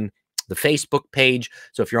on the Facebook page.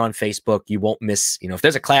 So if you're on Facebook, you won't miss, if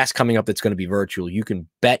there's a class coming up that's going to be virtual, you can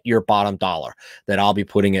bet your bottom dollar that I'll be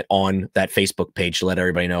putting it on that Facebook page to let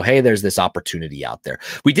everybody know, hey, there's this opportunity out there.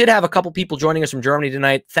 We did have a couple people joining us from Germany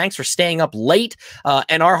tonight. Thanks for staying up late.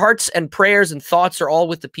 And our hearts and prayers and thoughts are all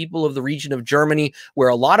with the people of the region of Germany, where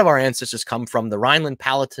a lot of our ancestors come from, the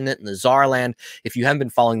Rhineland-Palatinate and the Saarland. If you haven't been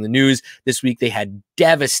following the news this week, they had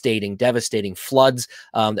devastating floods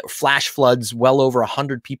that were flash floods. Well over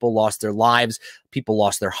 100 people lost their lives. People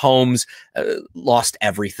lost their homes, lost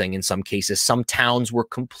everything in some cases. Some towns were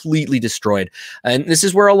completely destroyed. And this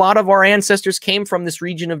is where a lot of our ancestors came from, this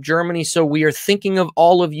region of Germany. So we are thinking of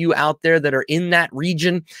all of you out there that are in that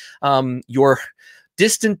region. Your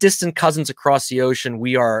distant cousins across the ocean.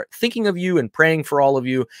 We are thinking of you and praying for all of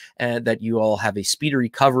you, and that you all have a speedy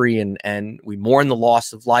recovery, and we mourn the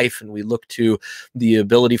loss of life, and we look to the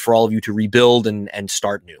ability for all of you to rebuild and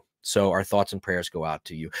start new. So our thoughts and prayers go out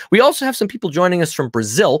to you. We also have some people joining us from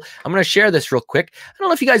Brazil. I'm going to share this real quick. I don't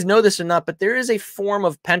know if you guys know this or not, but there is a form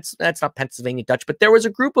of that's not Pennsylvania Dutch, but there was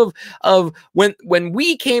a group of when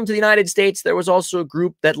we came to the United States, there was also a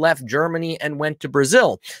group that left Germany and went to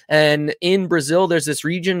Brazil. And in Brazil, there's this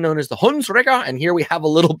region known as the Hunsrück, and here we have a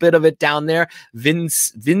little bit of it down there.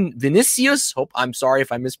 Vinicius, I'm sorry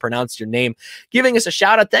if I mispronounced your name, giving us a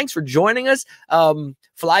shout out. Thanks for joining us.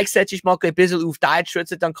 Vielleicht setze ich mal ein bisschen auf Deutsch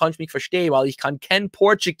schwätzen, dann kannst du mich verstehen, weil ich kann kein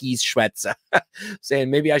Portuguese schwätzen.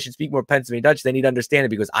 Saying maybe I should speak more Pennsylvania Dutch. They need to understand it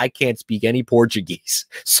because I can't speak any Portuguese.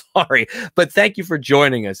 Sorry, but thank you for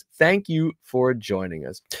joining us. Thank you for joining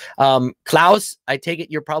us. Klaus, I take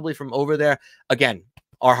it you're probably from over there. Again,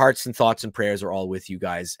 our hearts and thoughts and prayers are all with you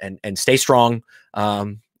guys, and stay strong.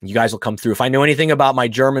 You guys will come through. If I know anything about my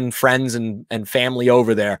German friends and family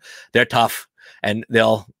over there, they're tough. And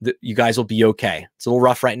you guys will be okay. It's a little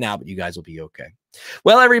rough right now, but you guys will be okay.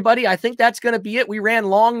 Well, everybody, I think that's going to be it. We ran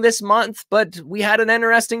long this month, but we had an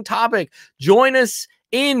interesting topic. Join us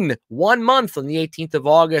in 1 month on the 18th of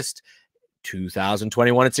August,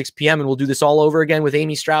 2021 at 6 p.m. And we'll do this all over again with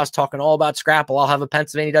Amy Strauss talking all about Scrapple. I'll have a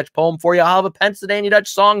Pennsylvania Dutch poem for you. I'll have a Pennsylvania Dutch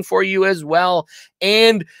song for you as well.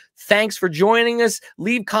 And thanks for joining us.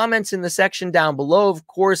 Leave comments in the section down below. Of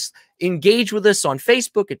course, engage with us on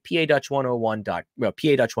Facebook at PA-Dutch101.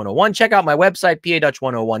 PA-Dutch101. Check out my website,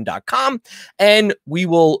 PA-Dutch101.com. And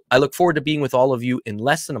I look forward to being with all of you in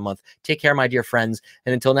less than a month. Take care, my dear friends.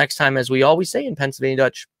 And until next time, as we always say in Pennsylvania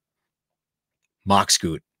Dutch, Mach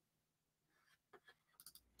Scoot.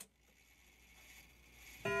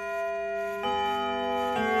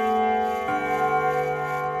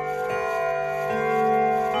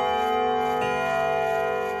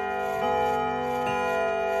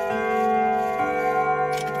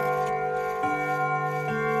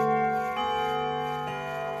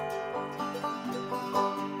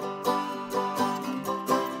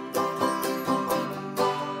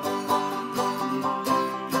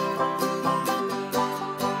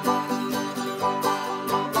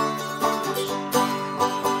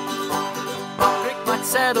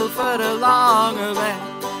 Zettel für die lange Weg,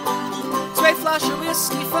 2 Flaschen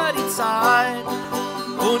Whisky für die Zeit,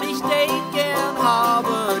 und ich dich gern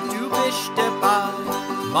habe, du bist dabei.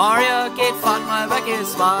 Maria geht fort, mal weg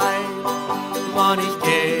ist weit, wann ich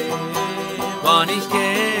geh,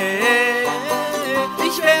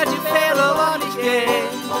 ich werd dir fehlen, wann ich geh.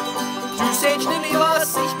 Du sehst nicht,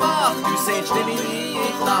 was ich mach, du sehst nicht, wie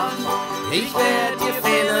ich lach, ich werd dir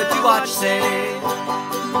fehlen, du watch sehen.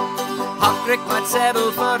 Hab kriegt mein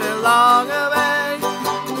Zettel für den langen Weg.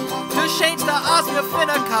 Du scheinst da, als mir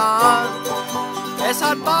finden kann. Es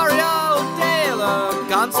hat Maria und Dale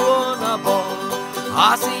ganz wunderbar.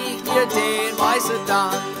 Als ich dir den weißen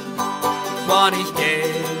dann, wann ich geh,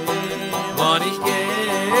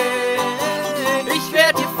 ich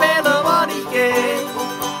werd dir fehlen, wann ich geh.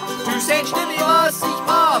 Du sehst nicht, was ich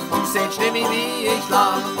mach, du sehst nicht, wie ich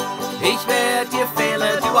lach. Ich werd dir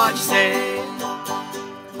fehlen, du watch sehen.